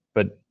well,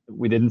 but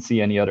we didn't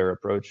see any other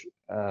approach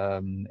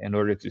in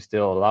order to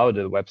still allow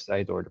the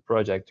website or the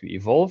project to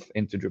evolve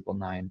into Drupal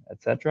 9,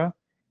 etc.,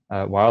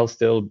 while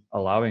still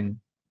allowing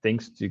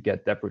things to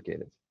get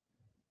deprecated.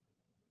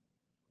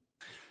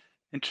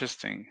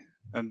 Interesting.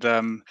 And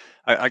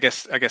I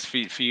guess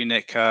for you,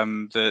 Nick,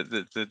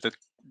 the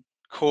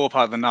core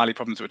part of the gnarly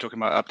problems that we're talking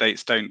about,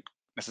 updates, don't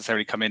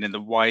necessarily come in the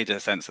wider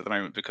sense at the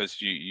moment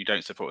because you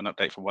don't support an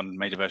update from one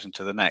major version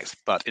to the next.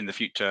 But in the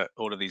future,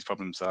 all of these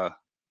problems are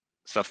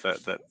stuff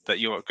that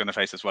you're going to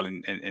face as well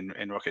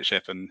in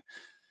Rocketship, and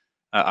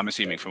I'm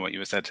assuming from what you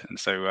have said. And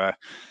so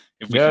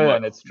if we can work...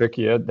 and it's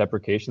tricky.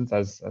 Deprecations,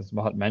 as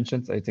Mahat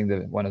mentioned, I think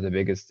that one of the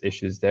biggest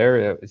issues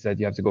there is that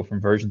you have to go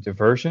from version to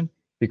version,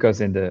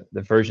 because in the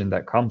version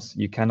that comes,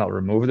 you cannot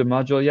remove the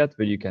module yet,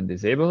 but you can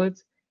disable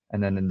it.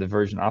 And then in the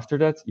version after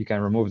that, you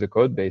can remove the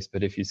code base.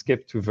 But if you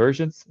skip 2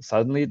 versions,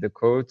 suddenly the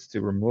code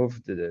to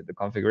remove the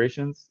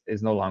configurations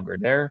is no longer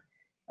there,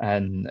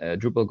 and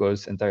Drupal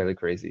goes entirely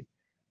crazy.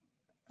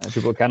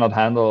 Drupal cannot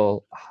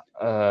handle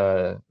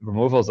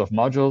removals of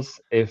modules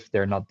if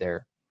they're not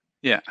there.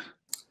 Yeah.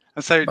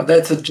 And so, but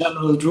that's a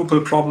general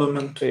Drupal problem,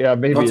 and yeah,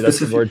 maybe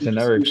that's a more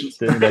generic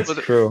thing. That's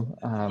true.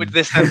 With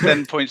this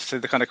then points to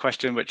the kind of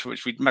question which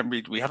we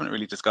haven't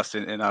really discussed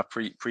in our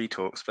pre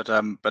talks, but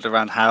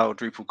around how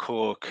Drupal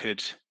core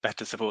could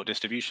better support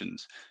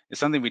distributions. It's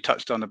something we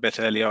touched on a bit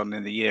early on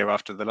in the year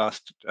after the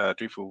last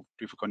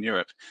DrupalCon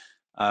Europe.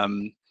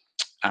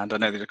 And I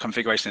know that the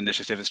configuration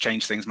initiative has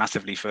changed things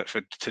massively to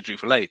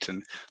Drupal 8,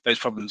 and those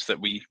problems that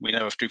we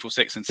know of Drupal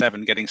 6 and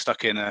 7 getting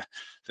stuck in a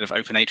sort of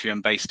open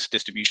atrium based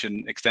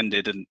distribution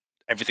extended and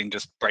everything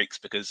just breaks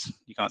because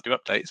you can't do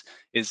updates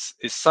is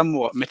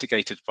somewhat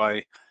mitigated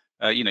by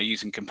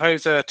using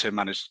Composer to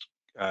manage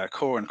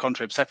core and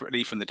contrib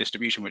separately from the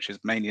distribution, which is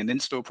mainly an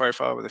install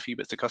profile with a few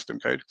bits of custom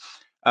code.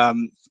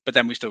 But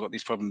then we've still got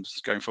these problems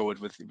going forward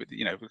with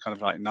kind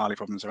of like gnarly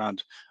problems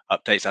around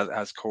updates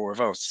as core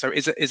evolves. So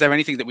is there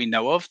anything that we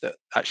know of that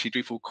actually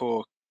Drupal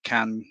core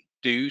can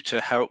do to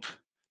help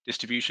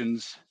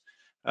distributions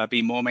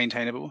be more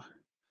maintainable?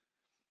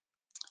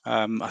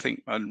 I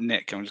think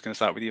Nick, I'm just going to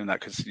start with you on that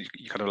because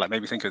you kind of like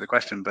maybe think of the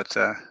question, but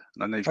I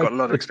know you've got a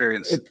lot of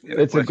experience.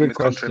 It's a good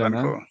question.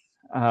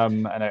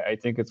 And I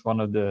think it's one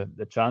of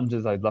the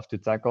challenges I'd love to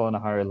tackle on a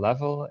higher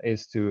level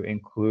is to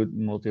include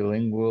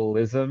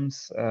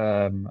multilingualisms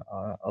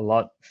a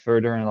lot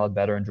further and a lot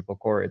better in Drupal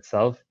core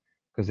itself,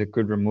 because it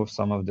could remove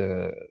some of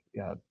the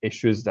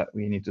issues that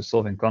we need to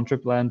solve in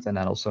contrib land and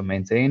then also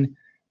maintain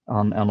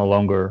on a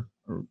longer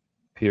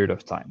period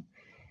of time.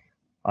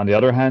 On the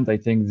other hand, I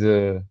think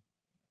the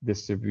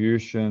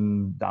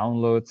distribution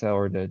downloads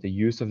or the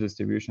use of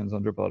distributions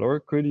on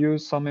Drupal.org could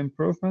use some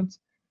improvement.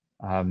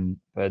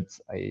 But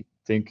I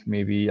think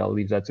maybe I'll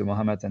leave that to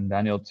Mohammed and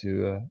Daniel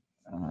to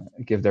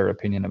give their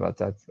opinion about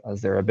that,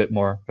 as they're a bit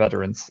more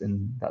veterans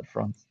in that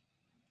front.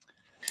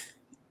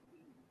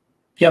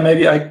 Yeah,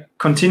 maybe I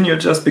continue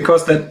just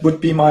because that would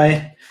be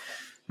my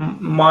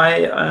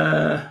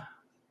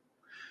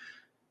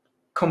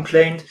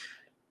complaint.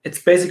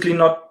 It's basically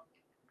not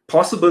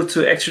possible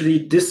to actually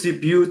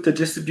distribute the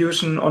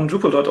distribution on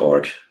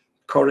Drupal.org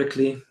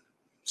correctly.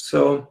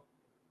 So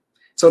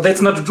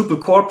that's not a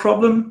Drupal core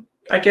problem,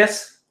 I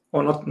guess,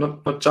 or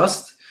not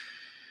just,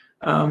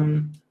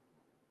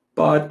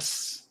 but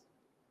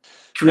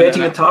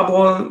creating a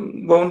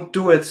tarball won't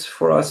do it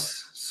for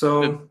us.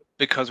 So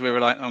because we're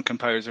reliant on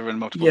Composer and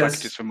multiple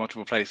packages from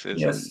multiple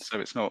places, and so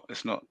it's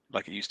not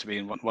like it used to be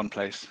in one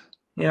place.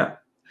 Yeah.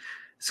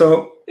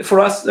 So for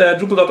us,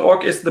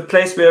 Drupal.org is the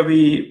place where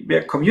we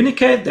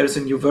communicate. There's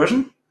a new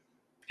version,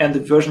 and the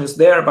version is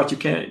there, but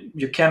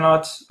you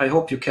cannot. I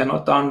hope you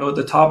cannot download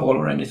the tarball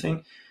or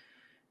anything.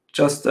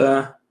 Just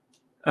the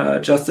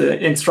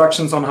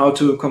instructions on how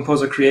to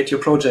compose or create your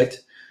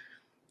project.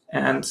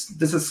 And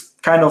this is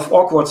kind of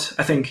awkward,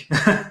 I think.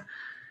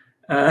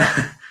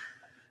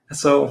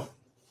 So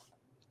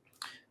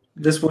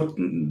this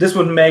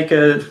would make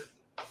a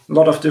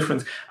lot of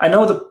difference. I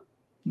know that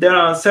there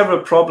are several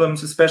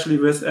problems, especially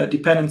with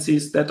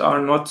dependencies that are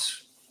not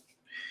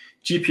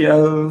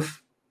GPL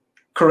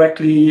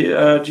correctly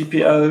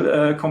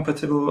GPL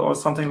compatible or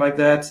something like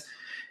that,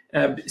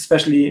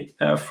 especially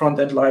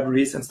front-end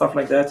libraries and stuff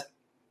like that.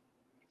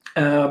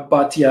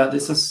 But yeah,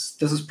 this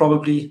is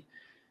probably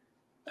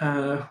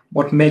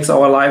what makes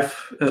our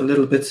life a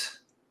little bit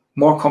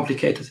more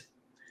complicated.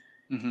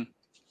 Mm-hmm.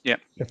 Yeah.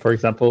 For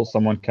example,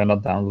 someone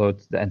cannot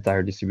download the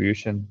entire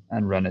distribution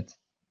and run it.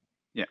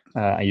 Yeah.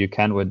 And you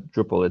can with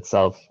Drupal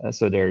itself.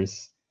 So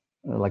there's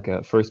like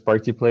a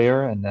first-party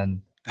player and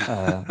then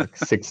like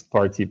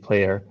sixth-party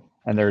player.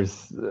 And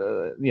there's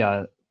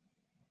yeah,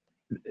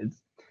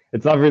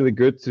 it's not really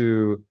good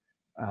to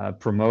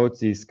promote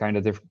these kind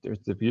of different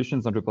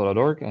distributions on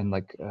Drupal.org and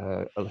like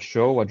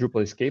show what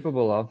Drupal is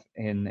capable of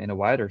in a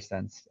wider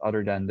sense,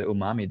 other than the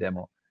umami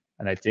demo.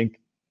 And I think,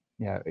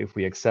 yeah, if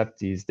we accept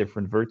these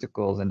different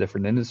verticals and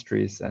different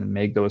industries and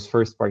make those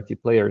first-party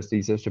players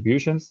these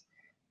distributions,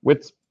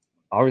 with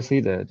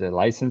obviously the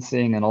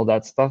licensing and all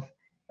that stuff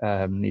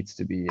needs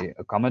to be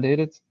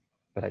accommodated.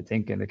 But I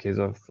think in the case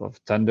of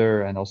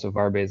Thunder and also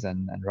Varbase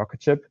and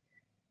Rocketship,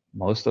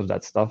 most of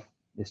that stuff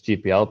is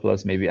GPL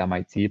plus maybe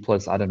MIT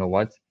plus I don't know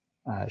what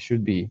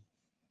should be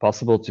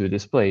possible to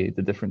display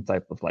the different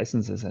type of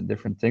licenses and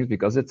different things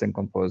because it's in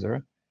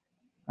Composer.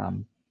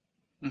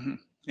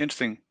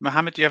 Interesting.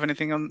 Mohammed, do you have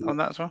anything on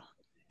that as well?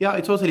 Yeah,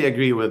 I totally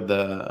agree with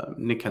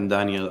Nick and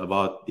Daniel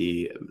about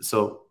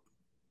so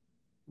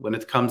when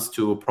it comes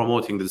to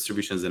promoting the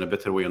distributions in a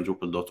better way on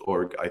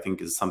Drupal.org, I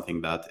think is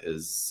something that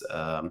is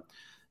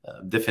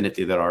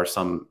definitely there are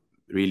some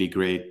really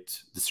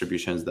great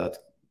distributions that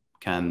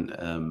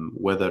can,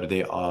 whether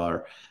they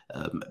are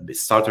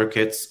starter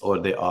kits or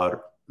they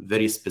are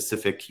very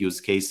specific use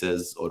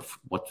cases or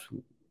what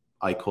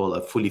I call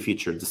a fully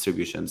featured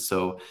distribution.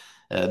 So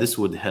this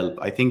would help.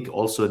 I think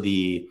also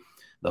the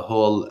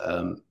whole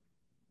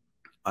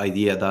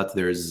idea that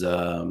there's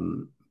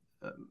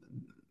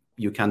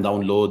you can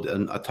download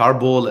a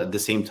tarball at the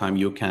same time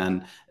you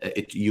can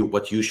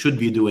what you should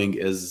be doing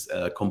is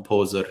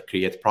Composer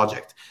create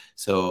project.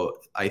 So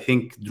I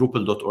think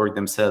Drupal.org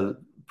themselves,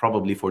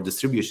 probably for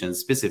distributions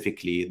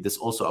specifically, this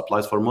also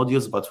applies for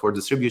modules, but for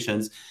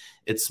distributions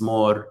it's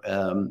more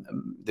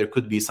there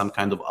could be some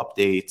kind of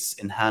updates,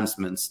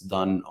 enhancements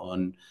done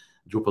on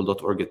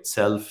Drupal.org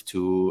itself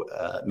to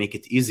make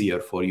it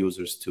easier for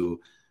users to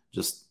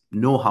just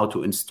know how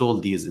to install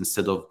these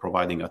instead of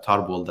providing a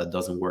tarball that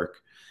doesn't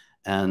work.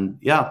 And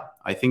yeah,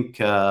 I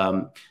think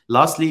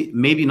lastly,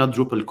 maybe not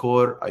Drupal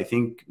core. I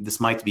think this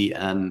might be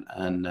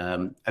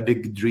a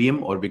big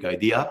dream or big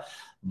idea,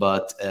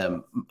 but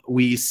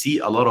we see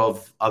a lot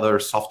of other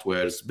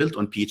softwares built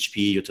on PHP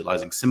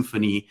utilizing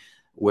Symfony,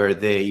 where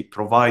they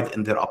provide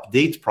in their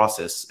update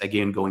process,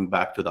 again, going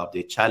back to the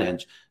update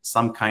challenge,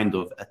 some kind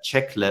of a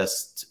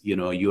checklist. You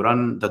know, you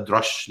run the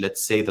drush,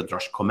 let's say the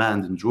drush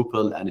command in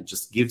Drupal, and it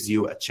just gives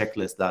you a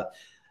checklist that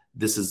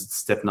this is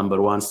step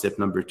number 1, step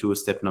number 2,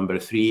 step number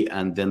 3,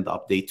 and then the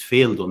update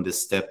failed on this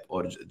step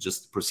or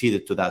just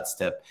proceeded to that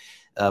step.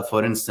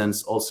 For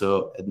instance,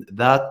 also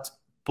that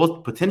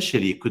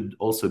potentially could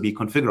also be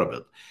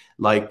configurable.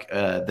 Like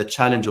the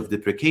challenge of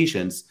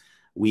deprecations,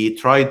 we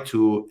tried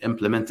to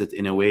implement it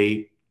in a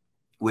way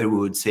where we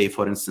would say,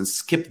 for instance,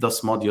 skip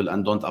this module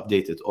and don't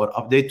update it, or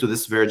update to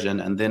this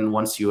version, and then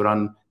once you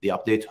run the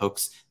update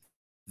hooks,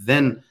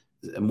 then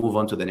move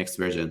on to the next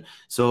version.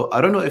 So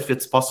I don't know if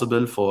it's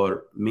possible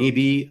for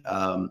maybe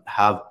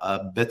have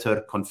a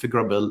better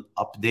configurable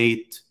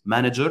update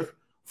manager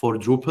for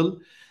Drupal,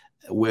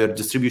 where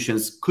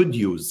distributions could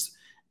use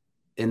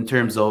in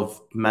terms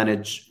of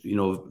manage, you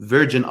know,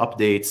 version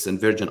updates and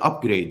version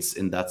upgrades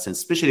in that sense,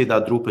 especially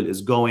that Drupal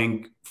is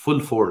going full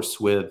force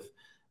with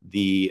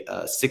the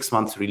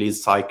 6-month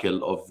release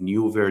cycle of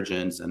new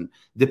versions, and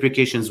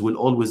deprecations will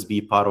always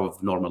be part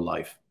of normal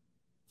life.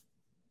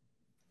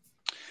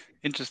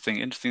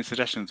 Interesting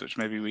suggestions, which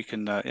maybe we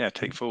can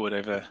take forward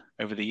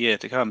over the year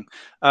to come.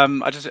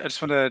 I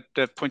just want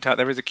to point out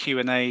there is a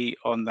Q&A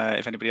on there.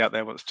 If anybody out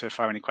there wants to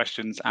fire any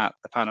questions at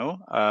the panel,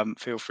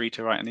 feel free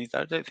to write any.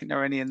 I don't think there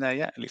are any in there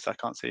yet. At least I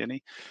can't see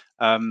any.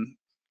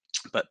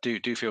 But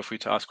do feel free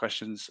to ask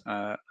questions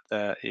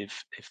there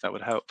if that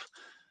would help.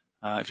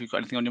 If you've got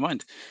anything on your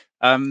mind.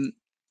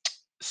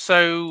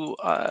 So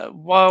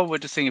while we're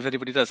just seeing if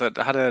anybody does, I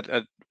had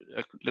a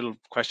little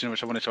question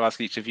which I wanted to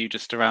ask each of you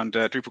just around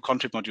Drupal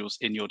contrib modules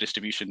in your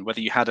distribution, whether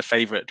you had a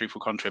favorite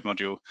Drupal contrib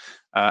module,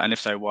 and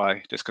if so,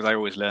 why? Just because I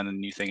always learn a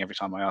new thing every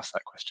time I ask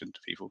that question to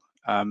people.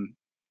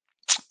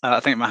 I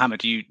think,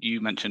 Mohammed,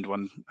 you mentioned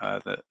one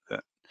that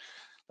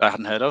I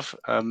hadn't heard of.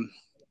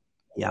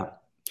 Yeah.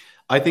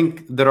 I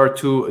think there are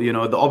two.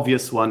 The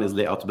obvious one is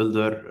Layout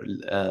Builder.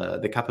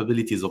 The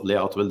capabilities of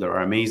Layout Builder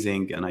are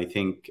amazing, and I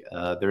think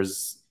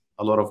there's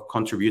a lot of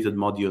contributed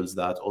modules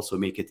that also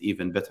make it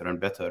even better and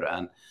better.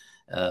 And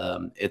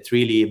it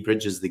really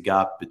bridges the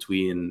gap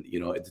between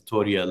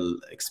editorial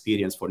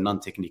experience for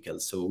non-technical.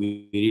 So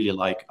I really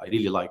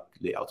like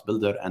Layout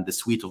Builder and the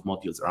suite of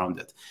modules around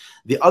it.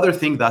 The other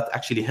thing that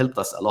actually helped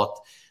us a lot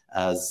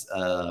as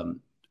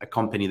a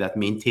company that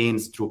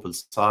maintains Drupal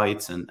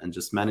sites and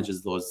just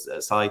manages those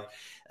sites,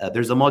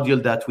 there's a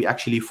module that we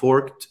actually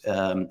forked.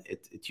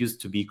 It used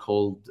to be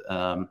called,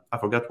 I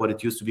forgot what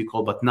it used to be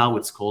called, but now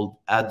it's called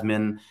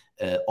Admin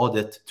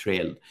Audit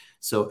Trail.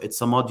 So it's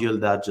a module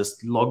that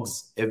just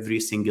logs every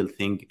single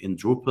thing in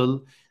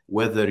Drupal,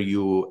 whether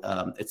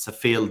it's a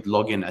failed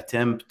login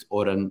attempt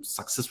or a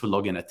successful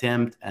login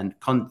attempt, and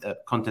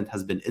content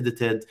has been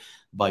edited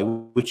by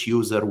which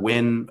user,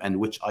 when, and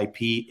which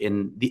IP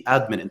in the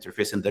admin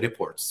interface in the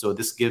reports. So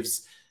this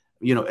gives,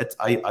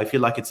 I feel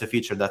like it's a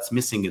feature that's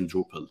missing in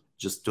Drupal,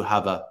 just to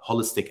have a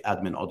holistic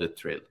admin audit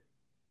trail.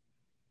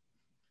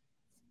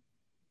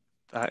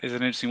 That is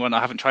an interesting one. I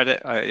haven't tried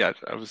it. I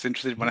was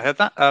interested when I heard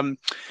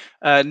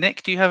that.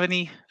 Nick, do you have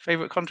any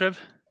favorite contrib?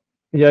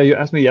 Yeah, you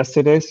asked me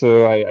yesterday,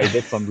 so I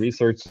did some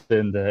research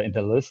in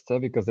the list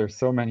because there's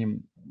so many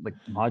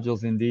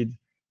modules indeed.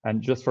 And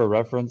just for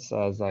reference,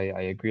 as I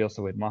agree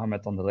also with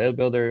Mohammed on the layout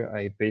builder,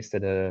 I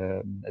pasted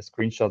a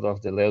screenshot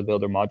of the layout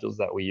builder modules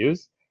that we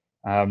use.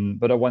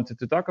 But I wanted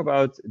to talk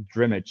about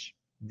Drimage,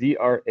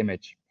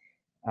 Drimage,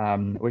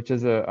 which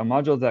is a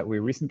module that we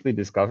recently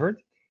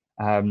discovered.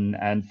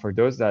 And for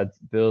those that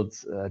built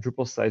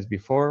Drupal sites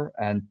before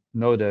and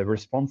know the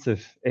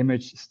responsive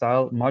image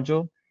style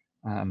module,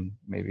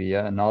 maybe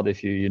nod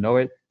if you know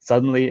it,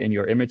 suddenly in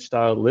your image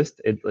style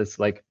list, it's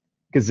like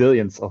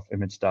gazillions of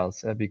image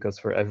styles because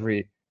for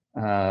every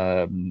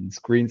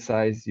screen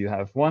size you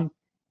have one,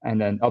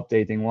 and then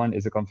updating one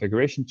is a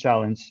configuration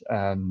challenge,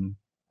 and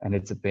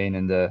it's a pain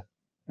in the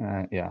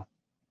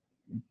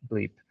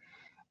bleep.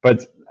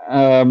 But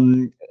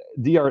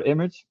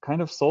Drimage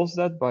kind of solves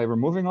that by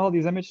removing all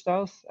these image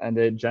styles, and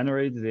it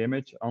generates the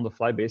image on the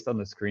fly based on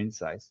the screen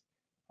size.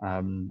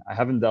 I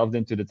haven't delved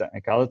into the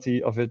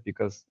technicality of it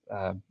because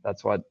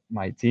that's what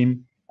my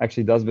team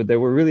actually does, but they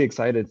were really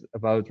excited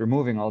about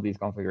removing all these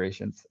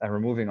configurations and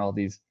removing all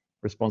these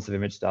responsive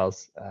image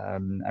styles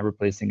and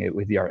replacing it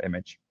with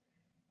Drimage.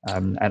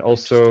 And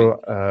also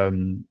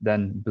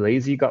then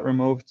Blazy got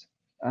removed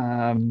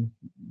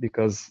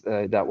because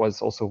that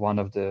was also one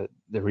of the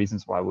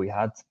reasons why we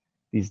had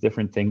these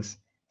different things.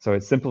 So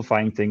it's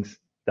simplifying things,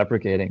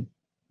 deprecating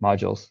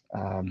modules.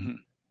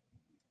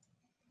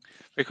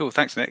 Very cool.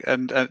 Thanks, Nick.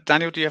 And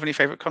Daniel, do you have any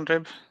favorite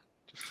contrib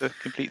just to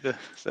complete the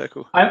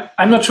circle?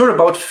 I'm not sure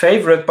about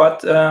favorite,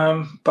 but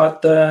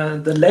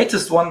the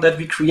latest one that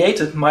we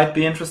created might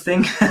be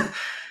interesting.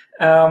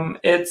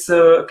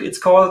 It's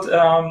called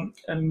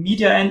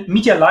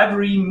Media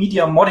Library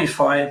Media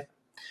Modify.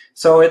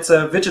 So it's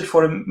a widget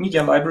for a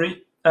media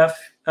library,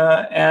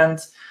 and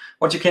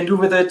what you can do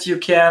with it, you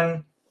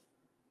can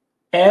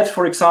add,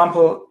 for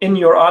example, in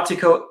your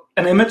article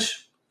an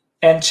image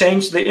and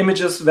change the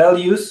image's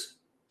values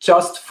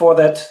just for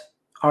that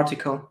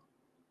article.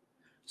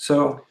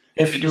 So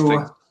if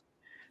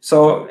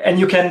and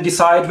you can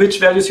decide which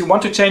values you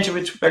want to change and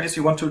which values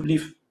you want to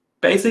leave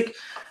basic,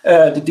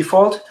 the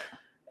default,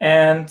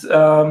 and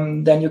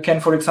then you can,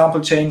 for example,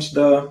 change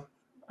the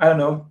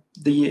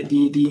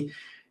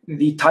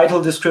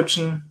title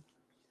description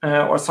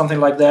or something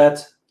like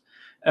that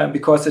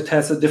because it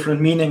has a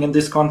different meaning in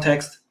this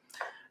context,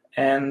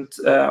 and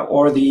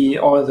or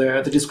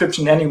the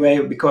description anyway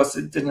because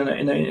it's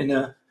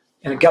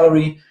in a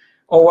gallery,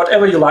 or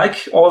whatever you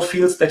like, all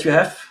fields that you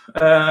have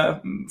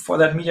for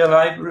that media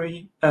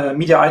library,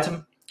 media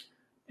item.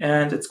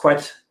 And it's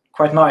quite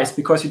nice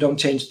because you don't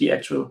change the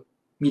actual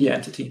media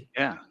entity.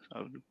 Yeah,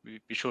 I'll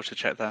be sure to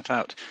check that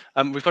out.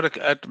 We've got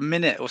a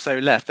minute or so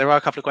left. There are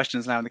a couple of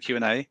questions now in the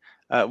Q&A.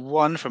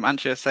 One from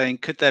Antje saying,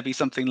 could there be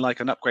something like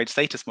an upgrade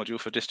status module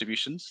for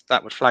distributions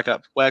that would flag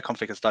up where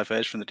config has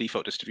diverged from the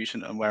default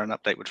distribution and where an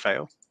update would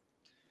fail?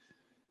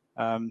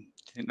 Do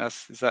you think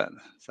is that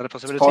a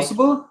possibility? It's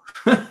possible.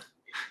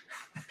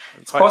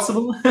 It's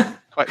possible.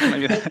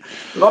 Maybe. A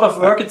lot of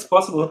work. It's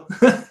possible.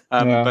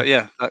 But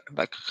yeah,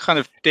 that kind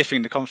of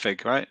diffing the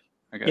config, right?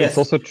 I guess. Yes. It's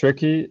also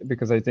tricky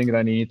because I think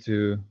I need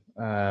to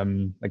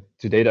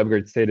today the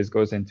upgrade status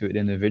goes into the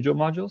individual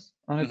modules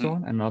on its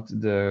own and not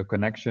the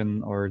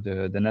connection or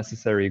the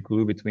necessary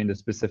glue between the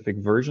specific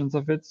versions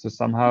of it. So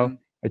somehow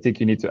I think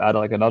you need to add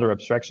another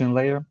abstraction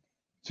layer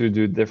to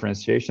do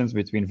differentiations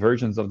between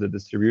versions of the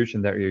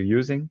distribution that you're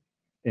using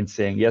in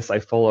saying, yes, I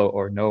follow,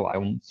 or no, I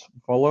won't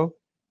follow.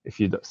 If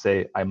you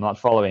say, I'm not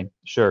following,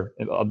 sure,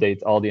 it'll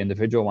update all the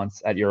individual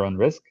ones at your own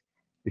risk.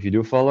 If you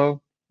do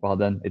follow, well,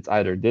 then it's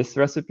either this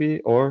recipe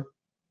or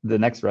the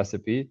next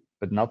recipe,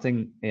 but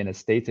nothing in a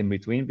state in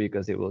between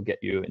because it will get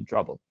you in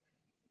trouble,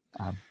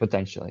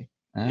 potentially.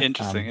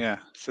 Interesting, yeah.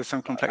 So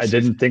some complexity. I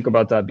didn't think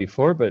about that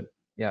before, but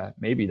yeah,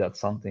 maybe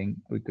that's something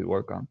we could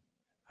work on.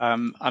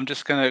 I'm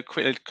just going to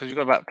quickly, because we've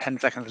got about 10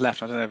 seconds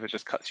left. I don't know if it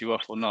just cuts you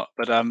off or not,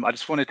 but I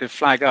just wanted to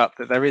flag up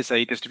that there is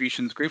a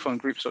distributions group on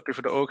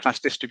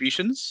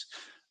groups.drupal.org/distributions,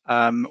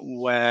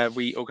 where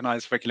we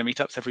organize regular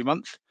meetups every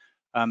month.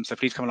 So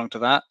please come along to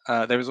that.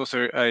 There is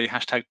also a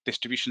hashtag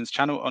distributions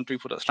channel on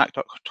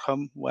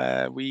drupal.slack.com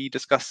where we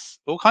discuss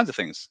all kinds of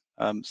things.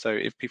 So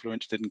if people are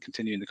interested in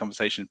continuing the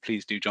conversation,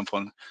 please do jump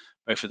on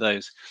both of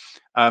those.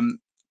 But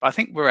I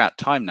think we're at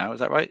time now.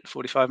 Is that right?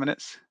 45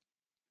 minutes?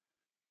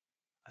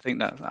 I think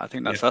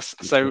that's us.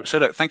 So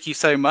look, thank you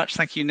so much.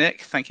 Thank you,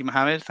 Nick. Thank you,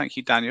 Mohammed. Thank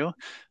you, Daniel.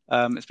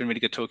 It's been really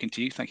good talking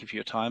to you. Thank you for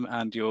your time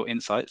and your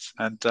insights.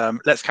 And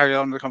let's carry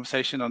on the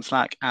conversation on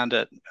Slack and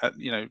at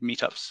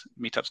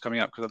meetups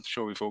coming up, because I'm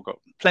sure we've all got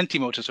plenty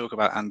more to talk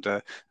about and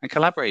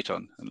collaborate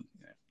on. And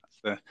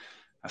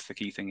that's the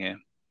key thing here.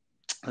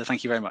 So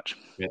thank you very much.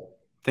 Yeah.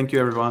 Thank you,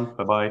 everyone.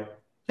 Bye bye.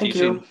 Thank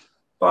you.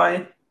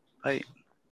 Bye. Bye.